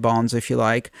treasury bonds, if you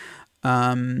like,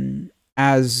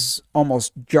 as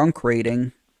almost junk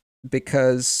rating,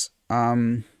 because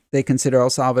they consider El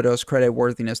Salvador's credit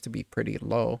worthiness to be pretty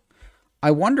low. I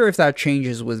wonder if that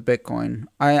changes with Bitcoin.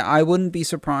 I wouldn't be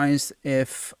surprised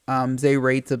if they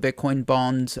rate the Bitcoin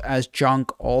bond as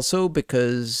junk also,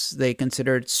 because they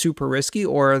consider it super risky,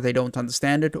 or they don't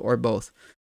understand it, or both.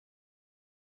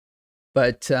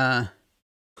 But, well,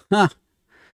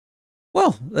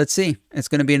 let's see. It's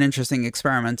going to be an interesting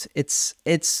experiment. It's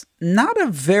not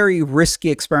a very risky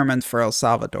experiment for El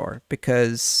Salvador,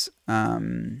 because,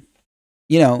 you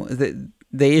know,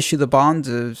 they issue the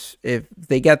bonds if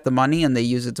they get the money and they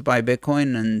use it to buy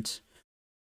Bitcoin, and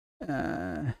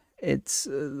it's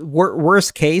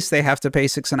worst case, they have to pay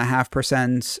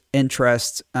 6.5%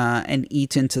 interest and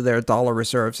eat into their dollar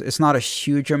reserves. It's not a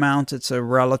huge amount. It's a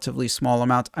relatively small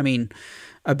amount. I mean,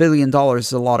 $1 billion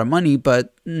is a lot of money,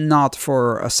 but not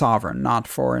for a sovereign, not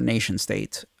for a nation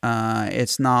state.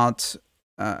 It's not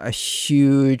a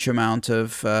huge amount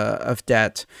of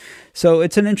debt. So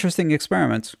it's an interesting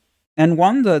experiment, and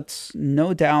one that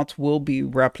no doubt will be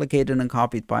replicated and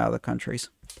copied by other countries.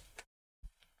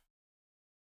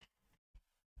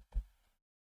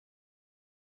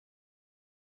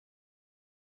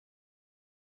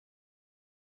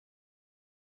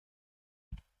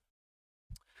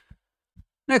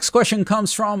 Next question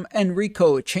comes from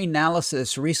Enrico.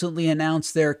 Chainalysis recently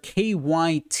announced their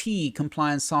KYT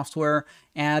compliance software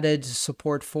added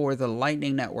support for the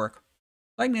Lightning Network.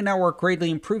 Lightning Network greatly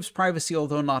improves privacy,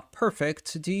 although not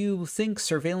perfect. Do you think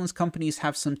surveillance companies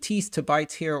have some teeth to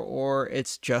bite here, or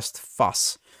it's just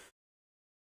fuss?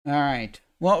 All right.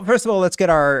 Well, first of all, let's get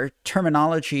our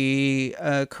terminology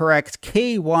correct.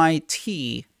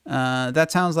 KYT.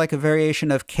 That sounds like a variation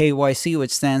of KYC,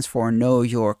 which stands for Know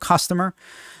Your Customer.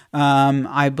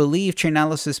 I believe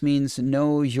Chainalysis means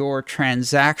Know Your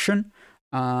Transaction.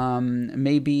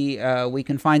 Maybe we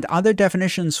can find other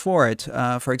definitions for it.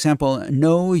 For example,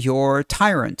 Know Your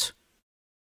Tyrant.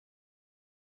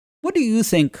 What do you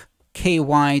think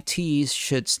KYTs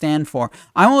should stand for?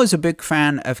 I'm always a big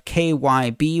fan of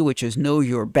KYB, which is Know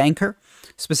Your Banker.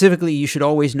 Specifically, you should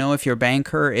always know if your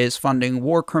banker is funding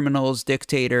war criminals,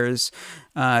 dictators,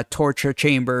 torture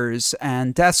chambers,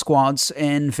 and death squads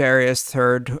in various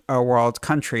third world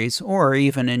countries, or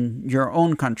even in your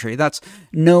own country. That's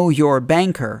Know Your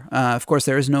Banker. Of course,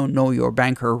 there is no Know Your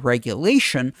Banker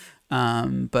regulation,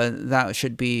 but that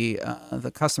should be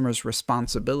the customer's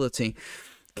responsibility.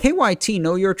 KYT,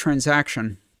 Know Your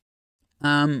Transaction.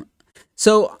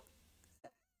 So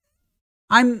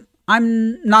I'm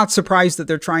not surprised that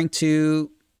they're trying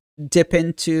to dip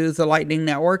into the Lightning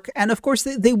Network. And of course,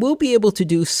 they will be able to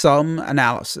do some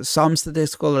analysis, some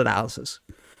statistical analysis,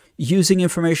 using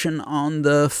information on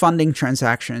the funding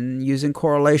transaction, using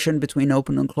correlation between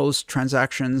open and closed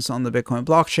transactions on the Bitcoin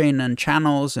blockchain, and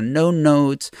channels and known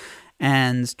nodes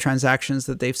and transactions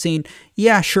that they've seen.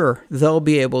 Yeah, sure, they'll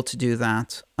be able to do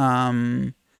that.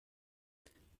 How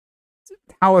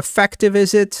effective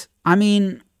is it? I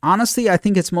mean, honestly, I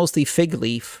think it's mostly fig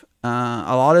leaf.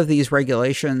 A lot of these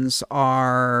regulations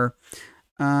are...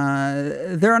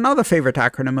 they're another favorite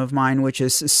acronym of mine, which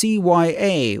is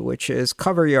CYA, which is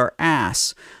Cover Your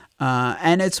Ass.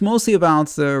 And it's mostly about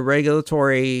the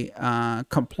regulatory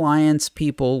compliance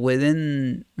people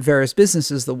within various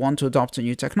businesses that want to adopt a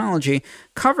new technology,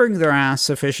 covering their ass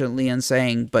sufficiently and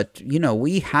saying, but, you know,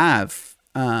 we have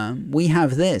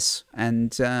this,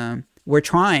 and we're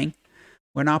trying.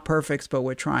 We're not perfect, but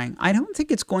we're trying. I don't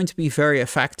think it's going to be very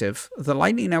effective. The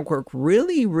Lightning Network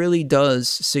really, really does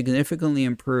significantly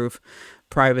improve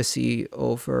privacy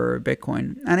over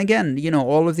Bitcoin. And again, you know,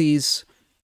 all of these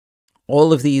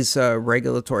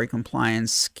regulatory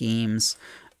compliance schemes,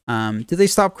 do they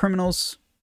stop criminals?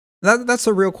 That's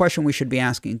a real question we should be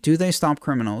asking. Do they stop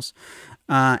criminals?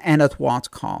 And at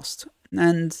what cost?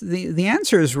 And the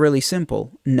answer is really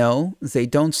simple. No, they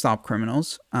don't stop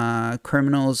criminals.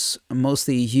 Criminals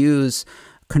mostly use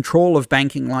control of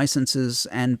banking licenses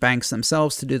and banks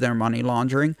themselves to do their money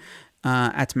laundering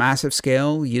at massive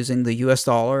scale using the US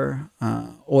dollar,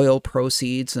 oil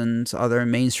proceeds, and other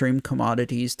mainstream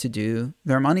commodities to do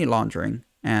their money laundering.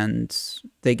 And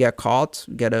they get caught,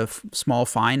 get a small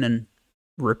fine, and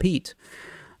repeat.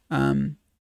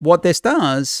 What this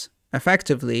does,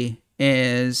 effectively,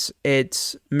 is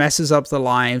it messes up the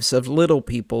lives of little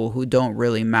people who don't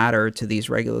really matter to these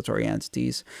regulatory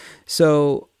entities.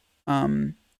 So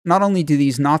not only do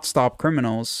these not stop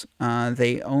criminals,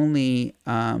 they only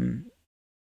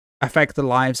affect the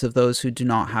lives of those who do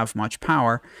not have much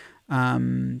power.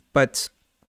 But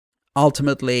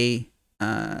ultimately,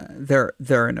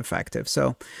 they're ineffective.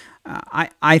 So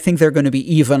I think they're going to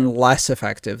be even less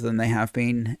effective than they have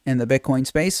been in the Bitcoin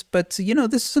space. But, you know,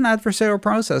 this is an adversarial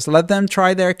process. Let them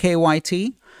try their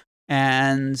KYT.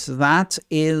 And that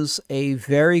is a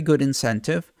very good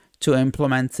incentive to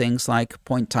implement things like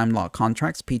point-time lock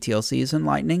contracts, PTLCs, in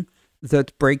Lightning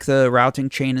that break the routing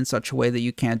chain in such a way that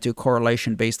you can't do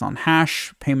correlation based on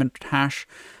hash, payment hash.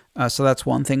 So that's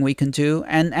one thing we can do,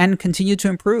 and continue to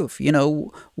improve. You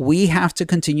know, we have to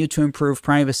continue to improve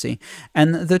privacy.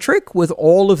 And the trick with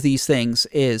all of these things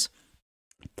is,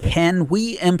 can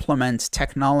we implement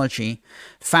technology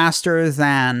faster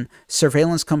than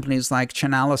surveillance companies like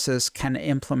Chainalysis can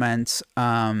implement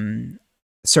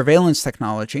surveillance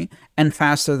technology, and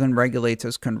faster than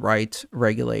regulators can write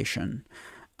regulation?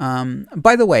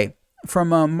 By the way,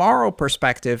 from a moral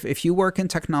perspective, if you work in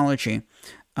technology,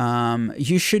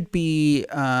 you should be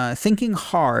thinking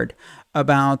hard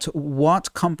about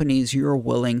what companies you're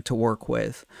willing to work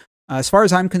with. As far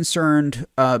as I'm concerned,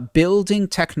 building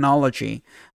technology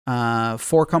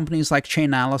for companies like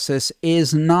Chainalysis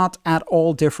is not at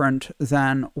all different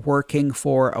than working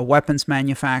for a weapons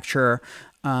manufacturer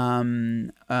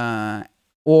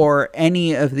or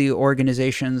any of the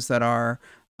organizations that are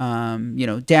you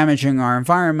know, damaging our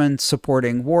environment,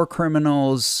 supporting war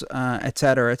criminals, et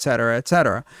cetera, et cetera, et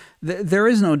cetera. There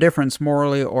is no difference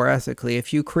morally or ethically.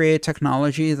 If you create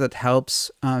technology that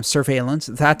helps surveillance,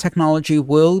 that technology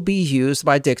will be used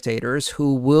by dictators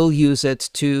who will use it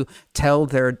to tell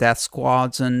their death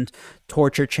squads and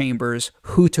torture chambers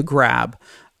who to grab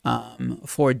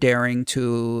for daring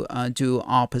to do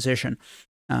opposition.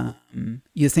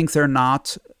 You think they're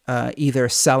not either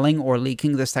selling or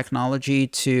leaking this technology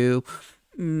to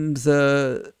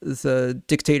the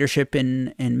dictatorship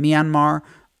in Myanmar,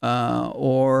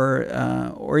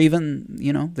 or even,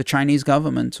 you know, the Chinese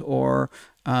government, or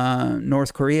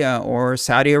North Korea, or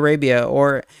Saudi Arabia,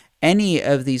 or any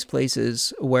of these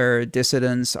places where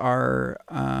dissidents are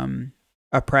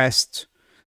oppressed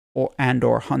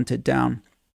or hunted down?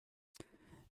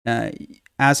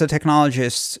 As a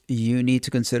technologist, you need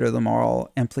to consider the moral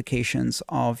implications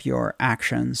of your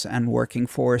actions, and working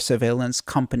for surveillance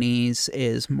companies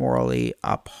is morally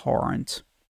abhorrent.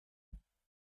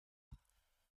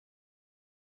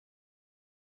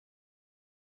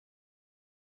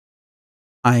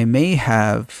 I may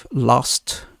have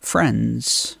lost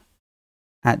friends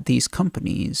at these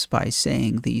companies by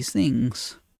saying these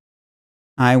things.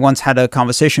 I once had a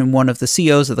conversation with one of the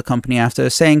CEOs of the company after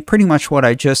saying pretty much what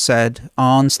I just said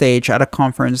on stage at a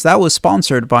conference that was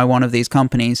sponsored by one of these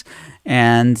companies.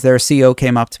 And their CEO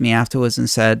came up to me afterwards and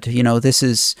said, you know, this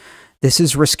is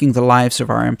risking the lives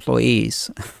of our employees.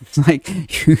 It's like,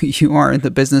 you are in the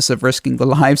business of risking the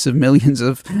lives of millions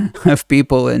of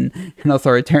people in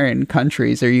authoritarian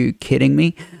countries. Are you kidding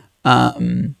me?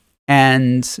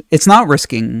 And it's not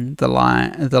risking the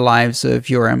lives of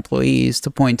your employees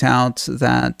to point out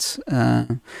that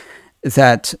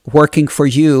that working for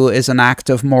you is an act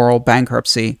of moral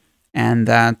bankruptcy, and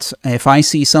that if I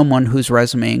see someone whose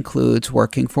resume includes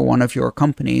working for one of your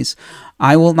companies,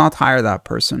 I will not hire that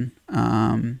person,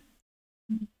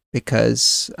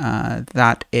 because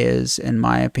that is, in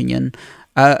my opinion,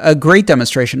 a great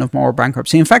demonstration of moral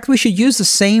bankruptcy. In fact, we should use the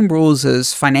same rules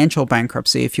as financial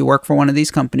bankruptcy. If you work for one of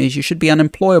these companies, you should be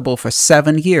unemployable for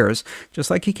 7 years, just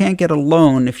like you can't get a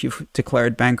loan if you've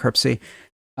declared bankruptcy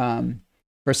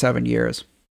for 7 years.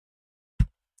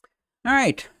 All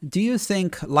right. Do you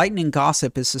think Lightning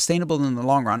gossip is sustainable in the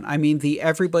long run? I mean, the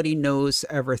everybody knows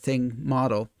everything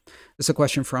model. This is a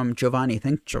question from Giovanni.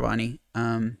 Thanks, Giovanni,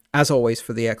 as always,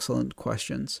 for the excellent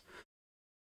questions.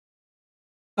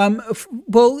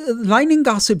 Well, Lightning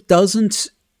gossip doesn't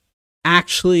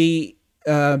actually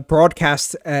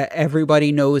broadcast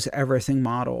everybody knows everything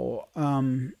model.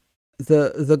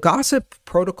 The gossip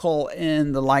protocol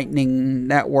in the Lightning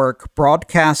network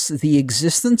broadcasts the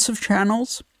existence of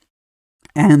channels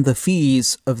and the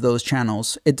fees of those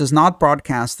channels. It does not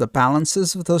broadcast the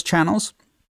balances of those channels,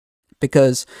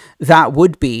 because that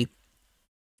would be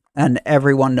an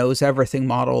everyone knows everything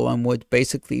model and would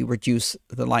basically reduce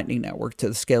the Lightning Network to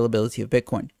the scalability of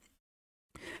Bitcoin.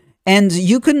 And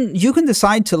you can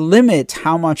decide to limit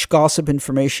how much gossip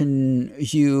information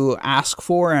you ask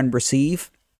for and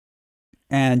receive.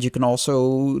 And you can also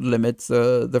limit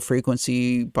the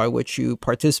frequency by which you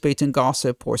participate in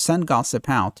gossip or send gossip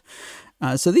out.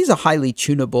 So these are highly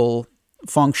tunable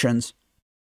functions.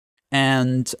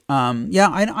 And yeah,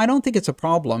 I don't think it's a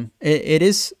problem. It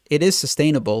is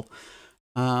sustainable.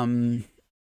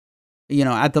 You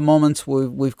know, at the moment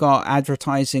we've got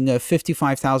advertising of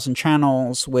 55,000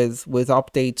 channels with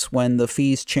updates when the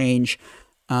fees change,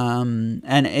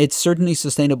 and it's certainly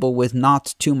sustainable with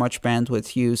not too much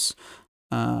bandwidth use.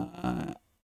 And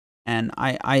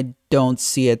I don't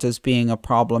see it as being a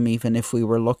problem, even if we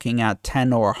were looking at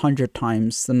 10 or 100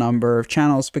 times the number of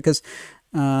channels, because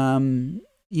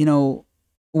you know,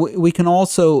 we can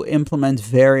also implement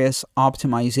various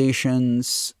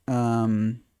optimizations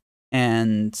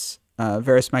and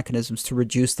various mechanisms to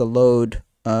reduce the load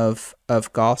of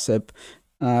gossip.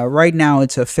 Right now,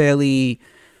 it's a fairly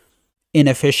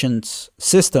inefficient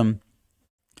system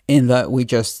in that we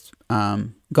just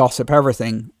gossip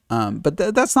everything. But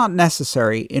that's not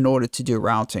necessary in order to do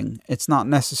routing. It's not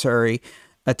necessary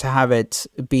to have it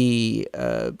be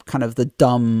kind of the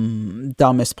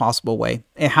dumbest possible way.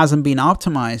 It hasn't been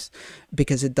optimized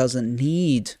because it doesn't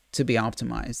need to be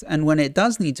optimized. And when it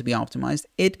does need to be optimized,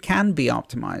 it can be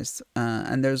optimized.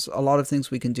 And there's a lot of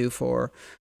things we can do for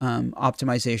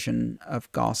optimization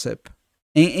of gossip,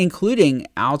 including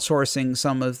outsourcing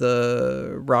some of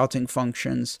the routing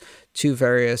functions to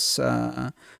various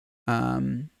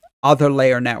other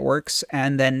layer networks,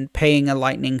 and then paying a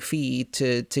Lightning fee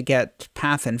to get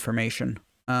path information.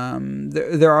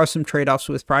 There are some trade-offs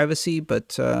with privacy,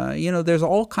 but you know, there's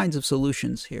all kinds of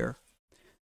solutions here.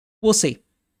 We'll see.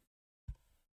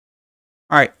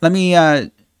 All right, let me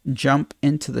jump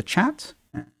into the chat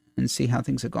and see how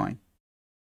things are going.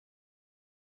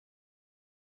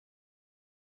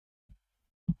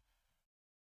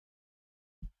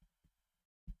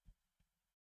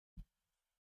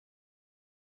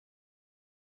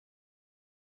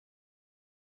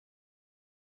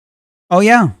 Oh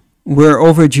yeah, we're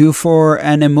overdue for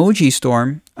an emoji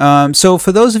storm. So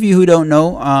for those of you who don't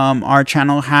know, our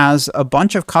channel has a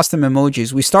bunch of custom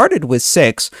emojis. We started with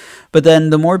 6, but then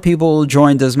the more people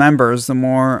joined as members, the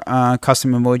more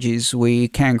custom emojis we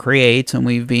can create, and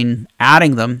we've been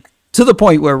adding them to the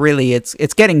point where really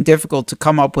it's getting difficult to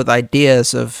come up with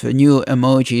ideas of new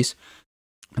emojis.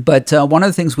 But one of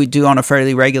the things we do on a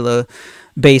fairly regular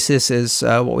basis is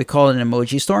what we call an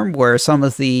emoji storm, where some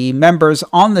of the members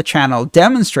on the channel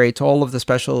demonstrate all of the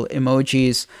special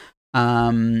emojis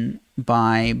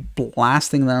by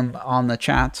blasting them on the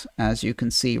chat, as you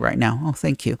can see right now. Oh,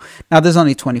 thank you. Now, there's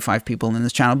only 25 people in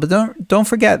this channel, but don't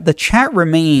forget, the chat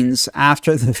remains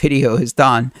after the video is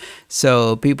done,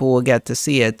 so people will get to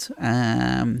see it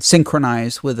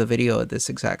synchronized with the video at this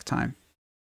exact time.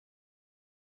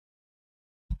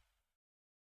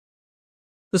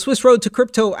 The Swiss Road to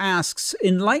Crypto asks,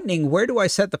 in Lightning, where do I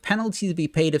set the penalty to be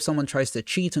paid if someone tries to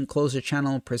cheat and close a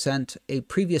channel and present a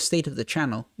previous state of the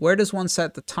channel? Where does one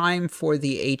set the time for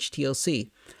the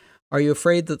HTLC? Are you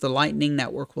afraid that the Lightning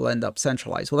Network will end up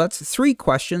centralized? Well, that's 3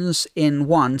 questions in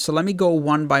one, so let me go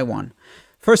one by one.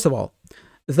 First of all,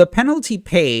 the penalty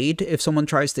paid if someone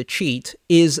tries to cheat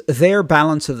is their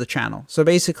balance of the channel. So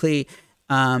basically,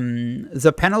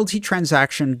 the penalty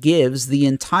transaction gives the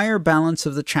entire balance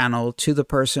of the channel to the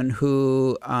person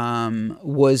who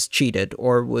was cheated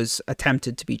or was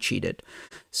attempted to be cheated.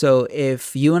 So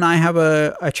if you and I have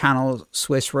a channel,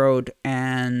 Swiss Road,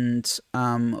 and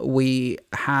we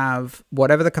have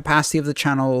whatever the capacity of the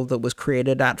channel that was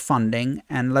created at funding,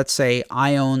 and let's say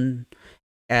I own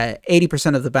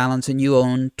 80% of the balance and you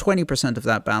own 20% of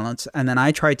that balance, and then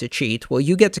I try to cheat, well,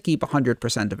 you get to keep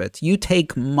 100% of it. You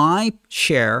take my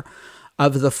share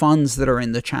of the funds that are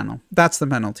in the channel. That's the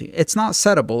penalty. It's not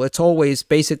settable. It's always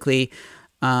basically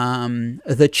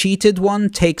the cheated one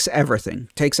takes everything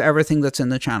that's in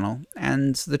the channel.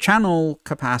 And the channel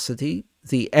capacity,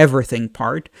 the everything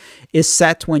part, is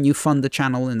set when you fund the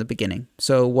channel in the beginning.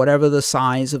 So whatever the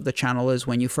size of the channel is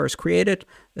when you first create it,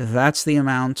 that's the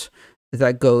amount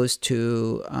that goes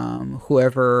to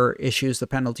whoever issues the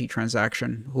penalty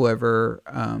transaction, whoever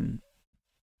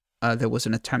there was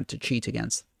an attempt to cheat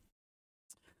against.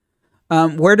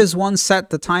 Where does one set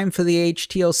the time for the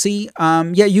HTLC?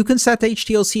 Yeah, you can set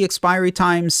HTLC expiry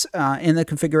times in the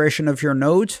configuration of your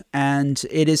node, and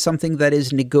it is something that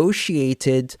is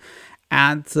negotiated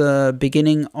at the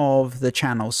beginning of the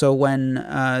channel. So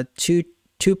when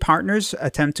two partners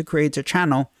attempt to create a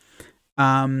channel,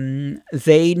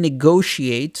 they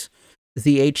negotiate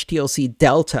the HTLC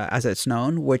delta, as it's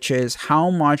known, which is how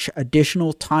much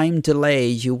additional time delay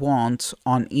you want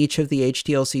on each of the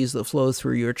HTLCs that flow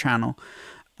through your channel.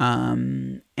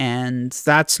 And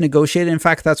that's negotiated. In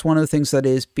fact, that's one of the things that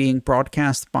is being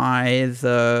broadcast by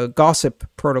the Gossip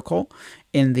protocol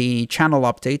in the channel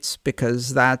updates,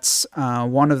 because that's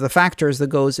one of the factors that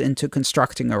goes into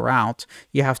constructing a route.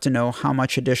 You have to know how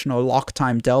much additional lock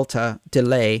time delta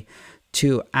delay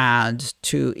to add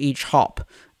to each hop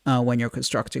when you're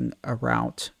constructing a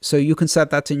route. So you can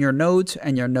set that in your node,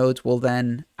 and your node will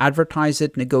then advertise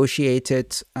it, negotiate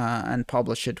it, and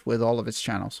publish it with all of its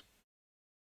channels.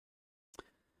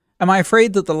 Am I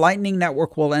afraid that the Lightning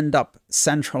Network will end up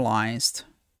centralized?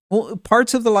 Well,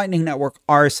 parts of the Lightning Network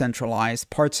are centralized,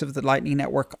 parts of the Lightning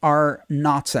Network are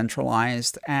not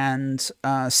centralized, and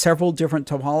several different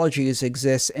topologies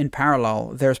exist in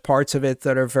parallel. There's parts of it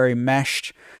that are very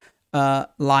meshed,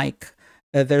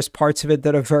 there's parts of it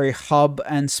that are very hub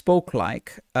and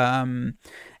spoke-like. And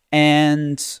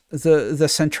the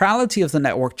centrality of the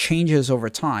network changes over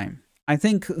time. I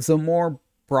think the more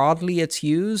broadly it's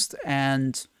used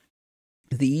and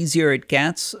the easier it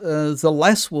gets, the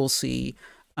less we'll see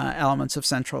elements of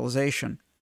centralization.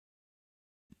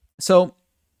 So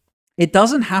it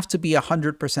doesn't have to be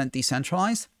 100%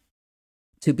 decentralized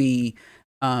to be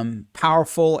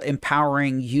powerful,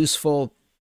 empowering, useful,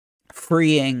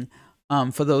 freeing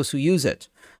for those who use it.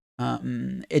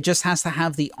 It just has to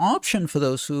have the option for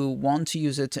those who want to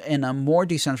use it in a more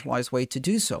decentralized way to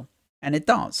do so. And it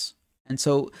does. And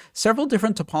so several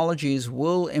different topologies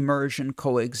will emerge and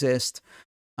coexist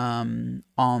on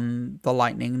the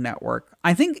Lightning Network.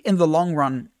 I think in the long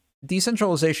run,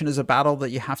 decentralization is a battle that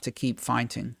you have to keep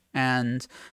fighting. And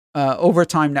over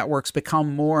time, networks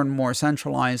become more and more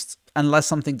centralized unless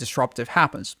something disruptive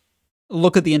happens.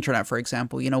 Look at the internet, for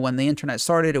example. You know, when the internet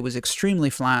started, it was extremely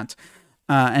flat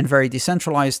and very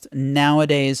decentralized.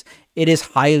 Nowadays, it is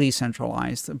highly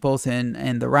centralized, both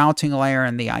in the routing layer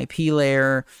and the IP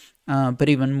layer, but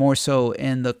even more so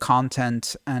in the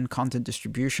content and content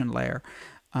distribution layer,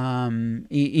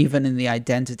 even in the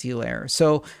identity layer.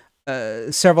 So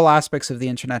several aspects of the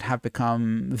internet have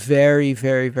become very,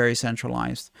 very, very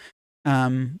centralized.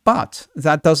 But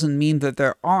that doesn't mean that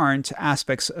there aren't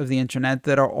aspects of the internet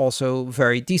that are also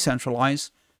very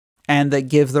decentralized and that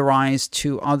give the rise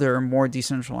to other more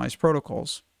decentralized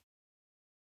protocols.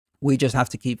 We just have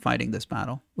to keep fighting this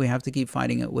battle. We have to keep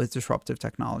fighting it with disruptive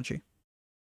technology.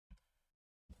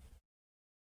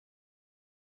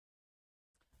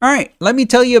 All right, let me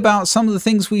tell you about some of the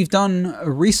things we've done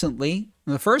recently.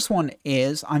 The first one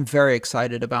is, I'm very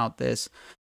excited about this.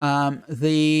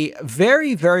 The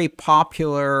very, very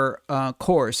popular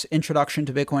course, Introduction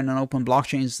to Bitcoin and Open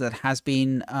Blockchains, that has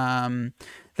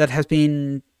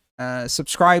been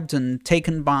subscribed and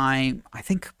taken by, I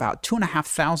think, about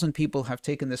 2,500 people have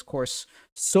taken this course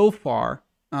so far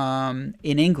in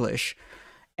English.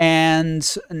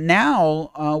 And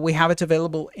now we have it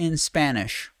available in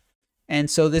Spanish. And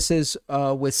so this is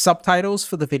with subtitles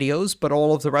for the videos, but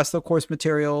all of the rest of the course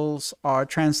materials are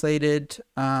translated,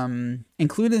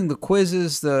 including the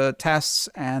quizzes, the tests,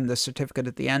 and the certificate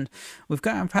at the end.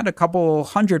 I've had a couple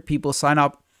hundred people sign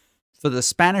up for the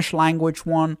Spanish language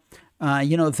one.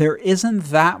 You know, there isn't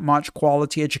that much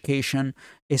quality education,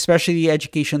 especially the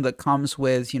education that comes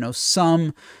with, you know,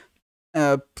 some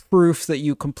proof that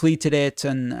you completed it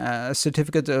and a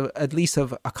certificate of, at least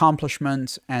of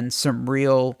accomplishment, and some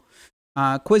real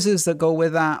quizzes that go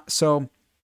with that. So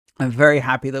I'm very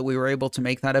happy that we were able to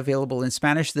make that available in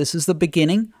Spanish. This is the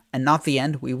beginning and not the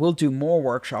end. We will do more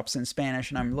workshops in Spanish,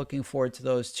 and I'm looking forward to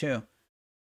those too.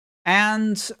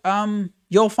 And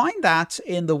you'll find that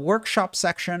in the workshop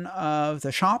section of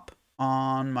the shop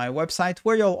on my website,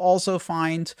 where you'll also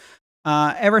find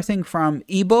everything from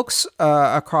ebooks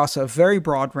across a very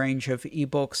broad range of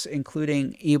ebooks,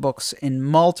 including ebooks in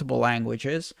multiple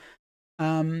languages,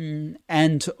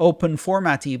 and open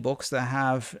format ebooks that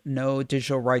have no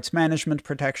digital rights management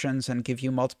protections and give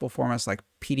you multiple formats like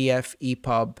PDF,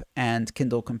 EPUB, and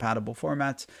Kindle compatible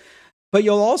formats. But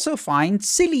you'll also find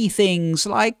silly things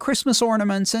like Christmas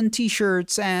ornaments and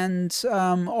t-shirts and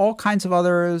all kinds of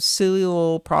other silly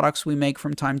little products we make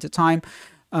from time to time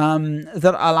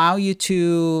that allow you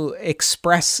to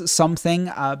express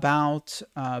something about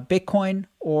Bitcoin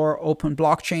or open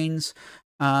blockchains,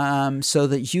 so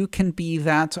that you can be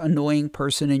that annoying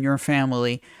person in your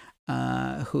family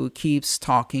who keeps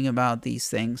talking about these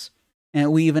things.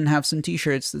 And we even have some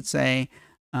t-shirts that say,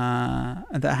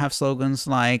 that have slogans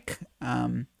like,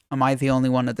 Am I the only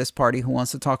one at this party who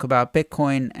wants to talk about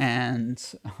Bitcoin and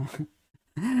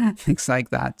things like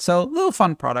that? So little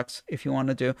fun products if you want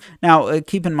to do. Now,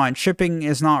 keep in mind, shipping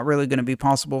is not really going to be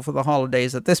possible for the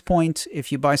holidays at this point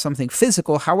if you buy something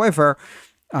physical. However,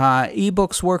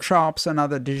 ebooks, workshops, and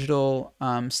other digital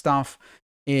stuff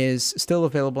is still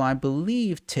available. I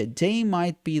believe today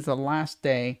might be the last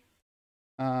day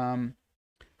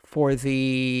for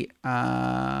the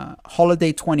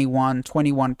Holiday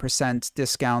 21%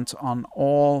 discount on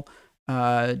all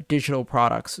digital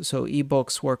products. So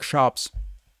ebooks, workshops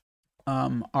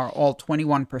are all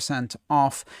 21%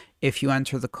 off if you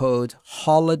enter the code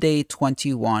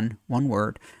HOLIDAY21, one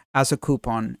word, as a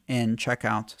coupon in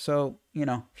checkout. So, you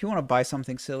know, if you want to buy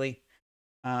something silly,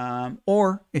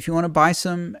 or if you want to buy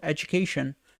some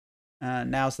education,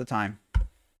 now's the time.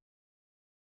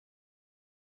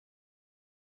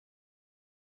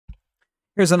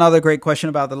 Here's another great question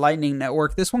about the Lightning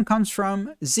Network. This one comes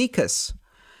from Zekas.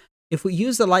 If we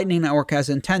use the Lightning Network as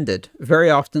intended, very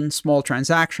often small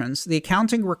transactions, the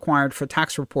accounting required for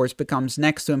tax reports becomes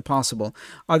next to impossible.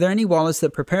 Are there any wallets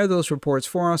that prepare those reports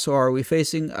for us, or are we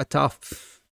facing a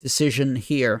tough decision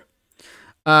here?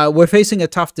 We're facing a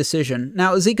tough decision.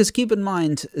 Now, Zekas, keep in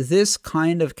mind, this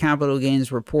kind of capital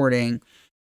gains reporting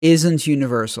isn't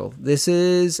universal. This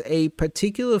is a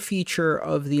particular feature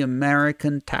of the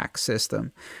American tax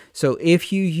system. So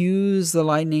if you use the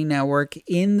Lightning Network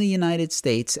in the United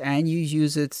States and you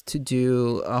use it to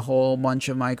do a whole bunch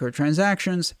of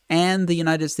microtransactions, and the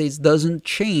United States doesn't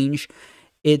change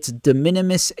its de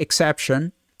minimis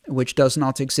exception, which does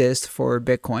not exist for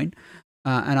Bitcoin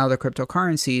and other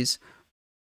cryptocurrencies,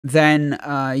 then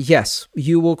yes,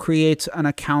 you will create an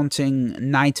accounting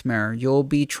nightmare. You'll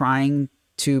be trying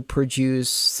to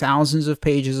produce thousands of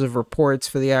pages of reports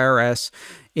for the IRS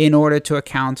in order to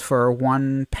account for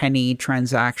 1 penny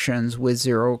transactions with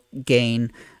zero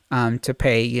gain to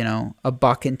pay, you know,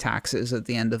 $1 in taxes at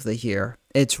the end of the year.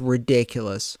 It's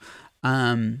ridiculous.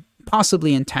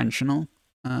 Possibly intentional.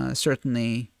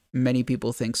 Certainly many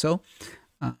people think so,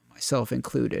 myself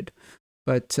included.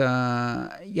 But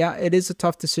yeah, it is a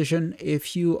tough decision.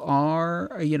 If you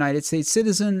are a United States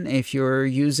citizen, if you're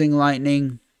using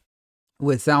Lightning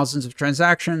with thousands of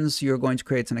transactions, you're going to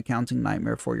create an accounting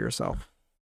nightmare for yourself.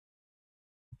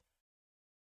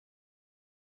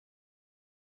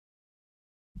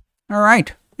 All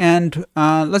right, and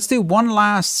let's do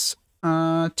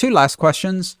two last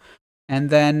questions,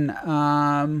 and then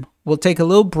we'll take a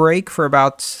little break for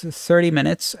about 30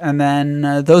 minutes, and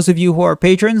then those of you who are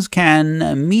patrons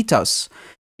can meet us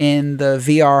in the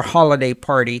VR holiday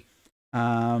party,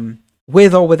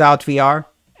 with or without VR,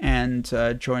 and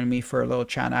join me for a little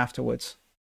chat afterwards.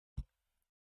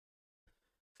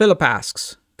 Philip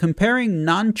asks, comparing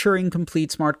non-Turing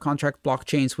complete smart contract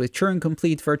blockchains with Turing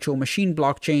complete virtual machine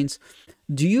blockchains,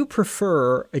 do you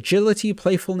prefer agility,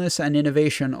 playfulness, and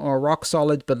innovation, or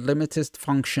rock-solid but limited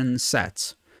function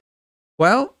sets?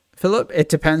 Well, Philip, it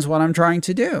depends what I'm trying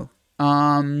to do.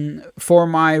 For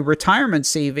my retirement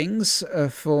savings,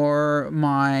 for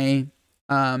my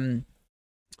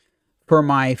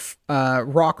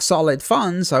rock-solid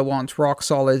funds, I want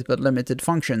rock-solid but limited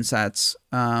function sets.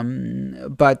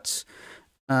 But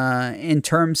in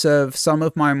terms of some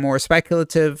of my more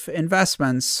speculative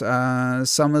investments,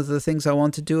 some of the things I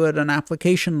want to do at an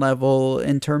application level,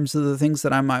 in terms of the things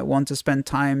that I might want to spend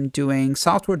time doing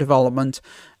software development,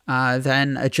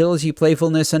 then agility,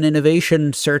 playfulness, and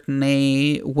innovation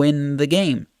certainly win the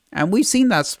game. And we've seen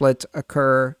that split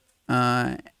occur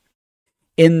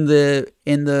in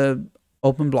the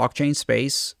open blockchain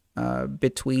space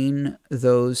between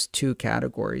those two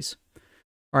categories.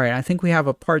 All right, I think we have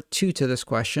a part 2 to this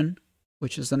question,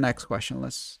 which is the next question.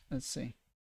 Let's see.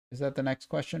 Is that the next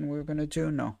question we're going to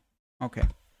do? No. Okay.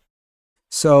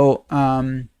 So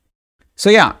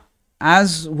yeah,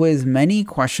 as with many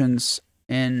questions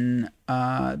in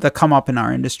that come up in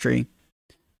our industry,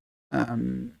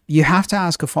 you have to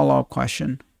ask a follow-up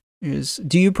question.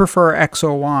 Do you prefer X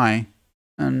or Y?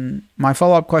 And my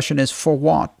follow-up question is, for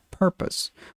what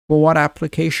purpose? For what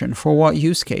application? For what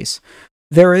use case?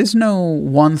 There is no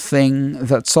one thing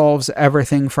that solves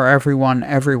everything for everyone,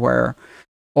 everywhere,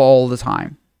 all the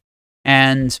time.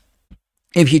 And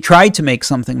if you try to make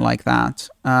something like that,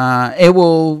 it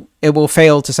will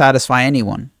fail to satisfy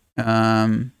anyone.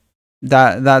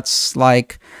 That's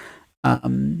like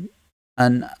an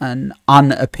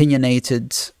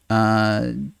unopinionated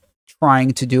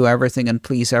trying to do everything and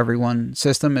please everyone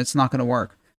system. It's not going to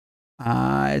work.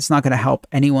 It's not going to help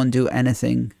anyone do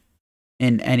anything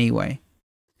in any way.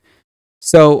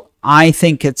 So I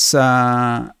think it's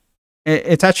actually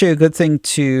a good thing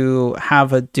to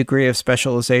have a degree of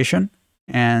specialization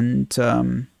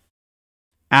and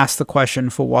ask the question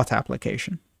for what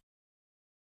application.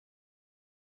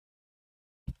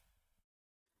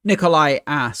 Nikolai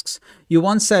asks, you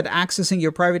once said accessing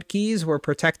your private keys were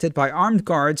protected by armed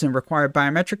guards and required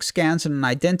biometric scans and an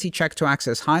identity check to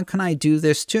access. How can I do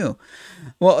this too?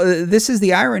 Well, this is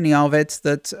the irony of it,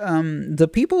 that the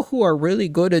people who are really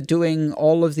good at doing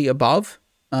all of the above,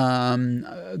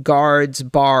 guards,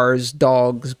 bars,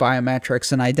 dogs,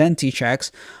 biometrics, and identity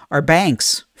checks, are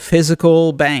banks,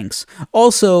 physical banks.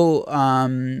 Also,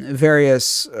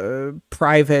 various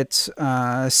private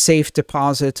safe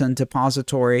deposit and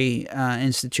depository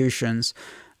institutions,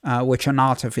 which are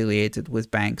not affiliated with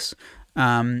banks.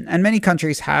 And many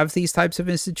countries have these types of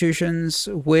institutions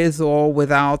with or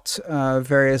without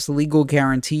various legal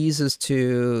guarantees as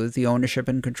to the ownership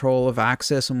and control of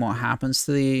access and what happens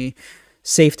to the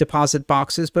safe deposit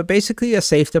boxes. But basically, a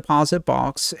safe deposit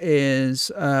box is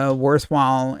a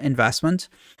worthwhile investment,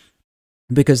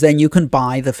 because then you can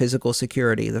buy the physical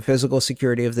security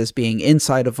of this being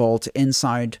inside a vault,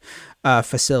 inside a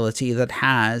facility that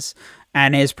has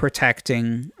and is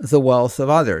protecting the wealth of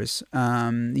others.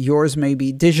 Yours may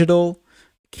be digital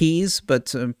keys,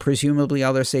 but presumably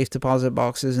other safe deposit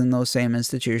boxes in those same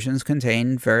institutions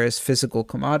contain various physical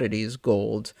commodities,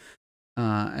 gold,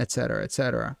 etc.,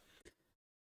 etc.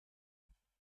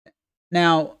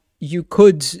 Now, you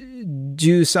could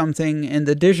do something in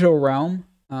the digital realm,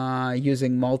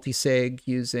 using multi-sig,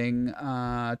 using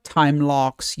time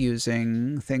locks,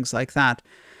 using things like that.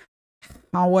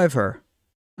 However,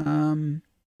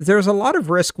 there's a lot of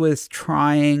risk with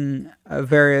trying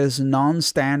various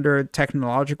non-standard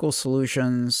technological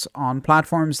solutions on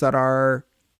platforms that are,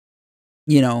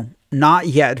 not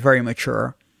yet very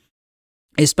mature.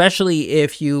 Especially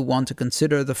if you want to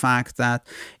consider the fact that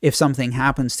if something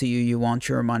happens to you, you want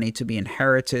your money to be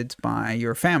inherited by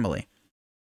your family.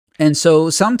 And so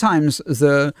sometimes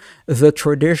the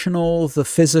traditional, the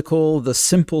physical, the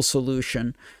simple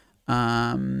solution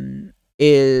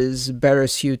is better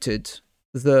suited.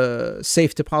 The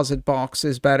safe deposit box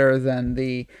is better than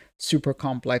the super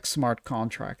complex smart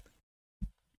contract.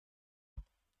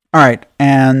 All right,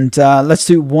 and let's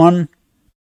do one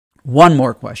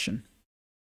more question.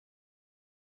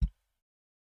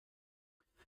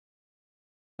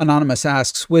 Anonymous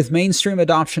asks, with mainstream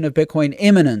adoption of Bitcoin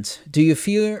imminent, do you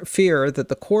fear that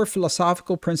the core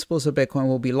philosophical principles of Bitcoin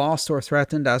will be lost or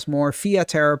threatened as more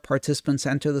fiat-era participants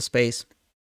enter the space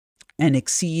and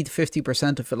exceed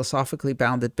 50% of philosophically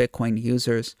bounded Bitcoin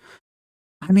users?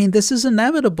 I mean, this is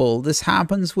inevitable. This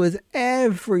happens with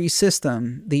every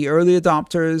system. The early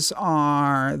adopters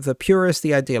are the purest, the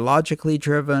ideologically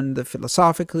driven, the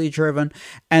philosophically driven.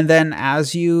 And then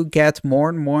as you get more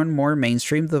and more and more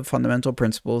mainstream, the fundamental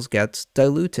principles get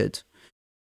diluted.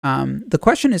 The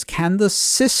question is, can the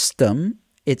system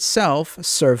itself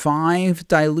survive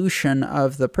dilution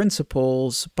of the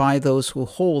principles by those who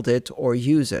hold it or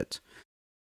use it?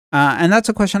 And that's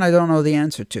a question I don't know the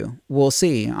answer to. We'll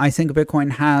see. I think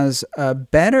Bitcoin has a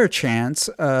better chance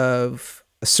of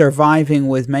surviving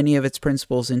with many of its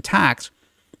principles intact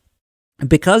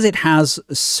because it has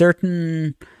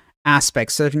certain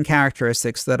aspects, certain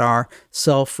characteristics that are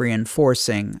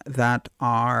self-reinforcing, that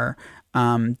are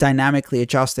dynamically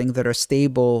adjusting, that are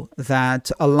stable,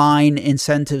 that align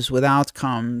incentives with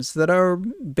outcomes, that are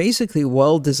basically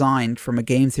well designed from a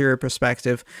game theory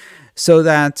perspective, so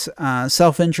that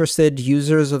self-interested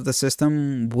users of the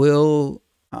system will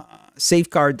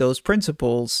safeguard those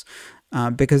principles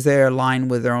because they align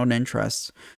with their own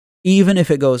interests, even if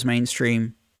it goes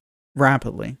mainstream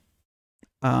rapidly.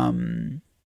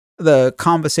 The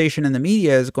conversation in the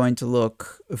media is going to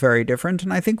look very different,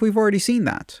 and I think we've already seen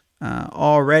that.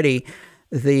 Already,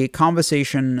 the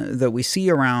conversation that we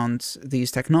see around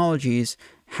these technologies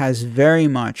has very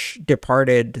much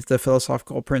departed the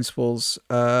philosophical principles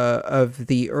of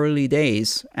the early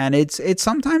days, and it's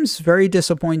sometimes very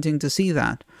disappointing to see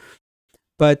that.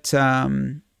 But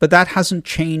that hasn't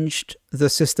changed the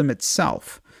system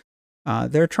itself.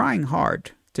 They're trying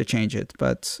hard to change it,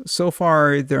 but so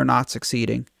far they're not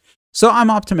succeeding. So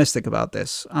I'm optimistic about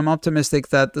this. I'm optimistic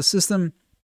that the system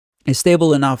is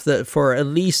stable enough that for at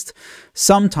least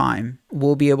some time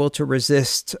we'll be able to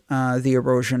resist the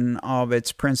erosion of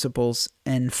its principles.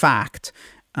 In fact,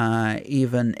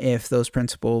 even if those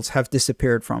principles have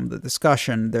disappeared from the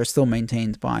discussion, they're still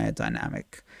maintained by a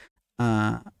dynamic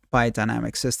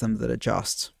system that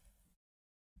adjusts.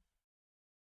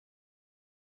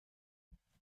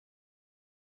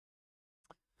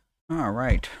 All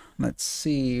right, let's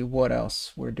see what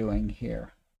else we're doing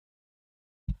here.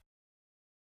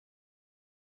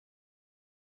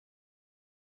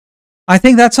 I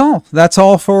think that's all. That's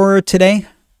all for today.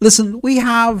 Listen, we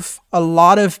have a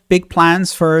lot of big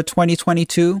plans for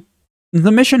 2022.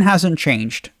 The mission hasn't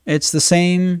changed. It's the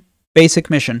same basic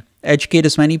mission: educate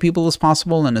as many people as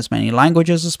possible in as many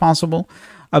languages as possible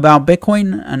about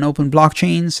Bitcoin and open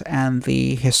blockchains and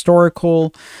the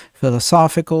historical,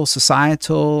 philosophical,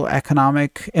 societal,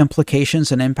 economic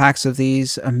implications and impacts of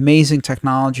these amazing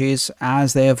technologies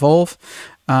as they evolve.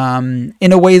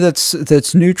 In a way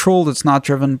that's neutral, that's not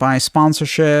driven by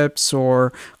sponsorships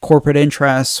or corporate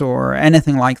interests or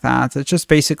anything like that. It's just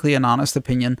basically an honest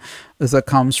opinion that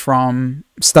comes from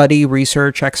study,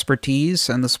 research, expertise,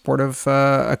 and the support of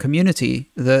a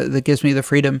community that gives me the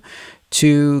freedom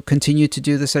to continue to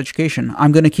do this education.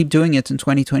 I'm going to keep doing it in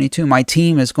 2022. My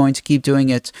team is going to keep doing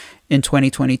it in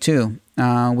 2022.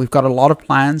 We've got a lot of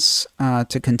plans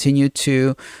to continue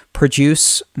to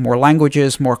produce more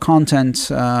languages, more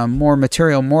content, more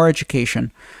material, more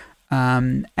education.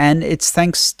 And it's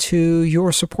thanks to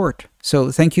your support.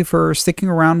 So thank you for sticking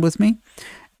around with me.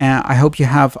 I hope you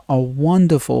have a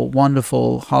wonderful,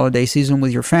 wonderful holiday season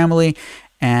with your family.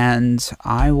 And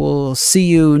I will see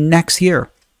you next year.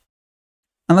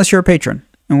 Unless you're a patron,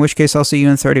 in which case I'll see you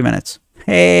in 30 minutes.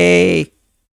 Hey!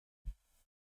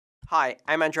 Hi,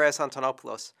 I'm Andreas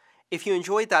Antonopoulos. If you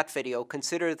enjoyed that video,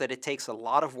 consider that it takes a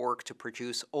lot of work to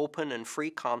produce open and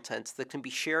free content that can be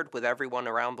shared with everyone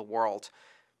around the world.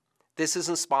 This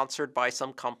isn't sponsored by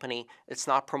some company, it's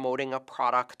not promoting a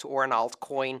product or an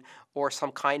altcoin or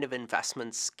some kind of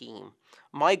investment scheme.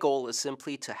 My goal is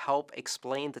simply to help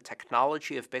explain the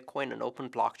technology of Bitcoin and open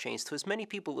blockchains to as many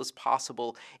people as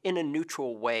possible in a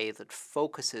neutral way that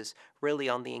focuses really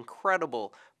on the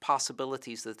incredible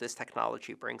possibilities that this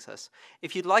technology brings us.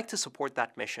 If you'd like to support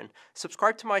that mission,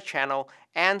 subscribe to my channel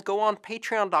and go on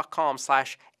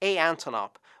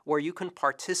patreon.com/aantonop, where you can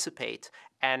participate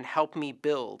and help me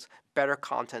build better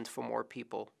content for more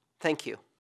people. Thank you.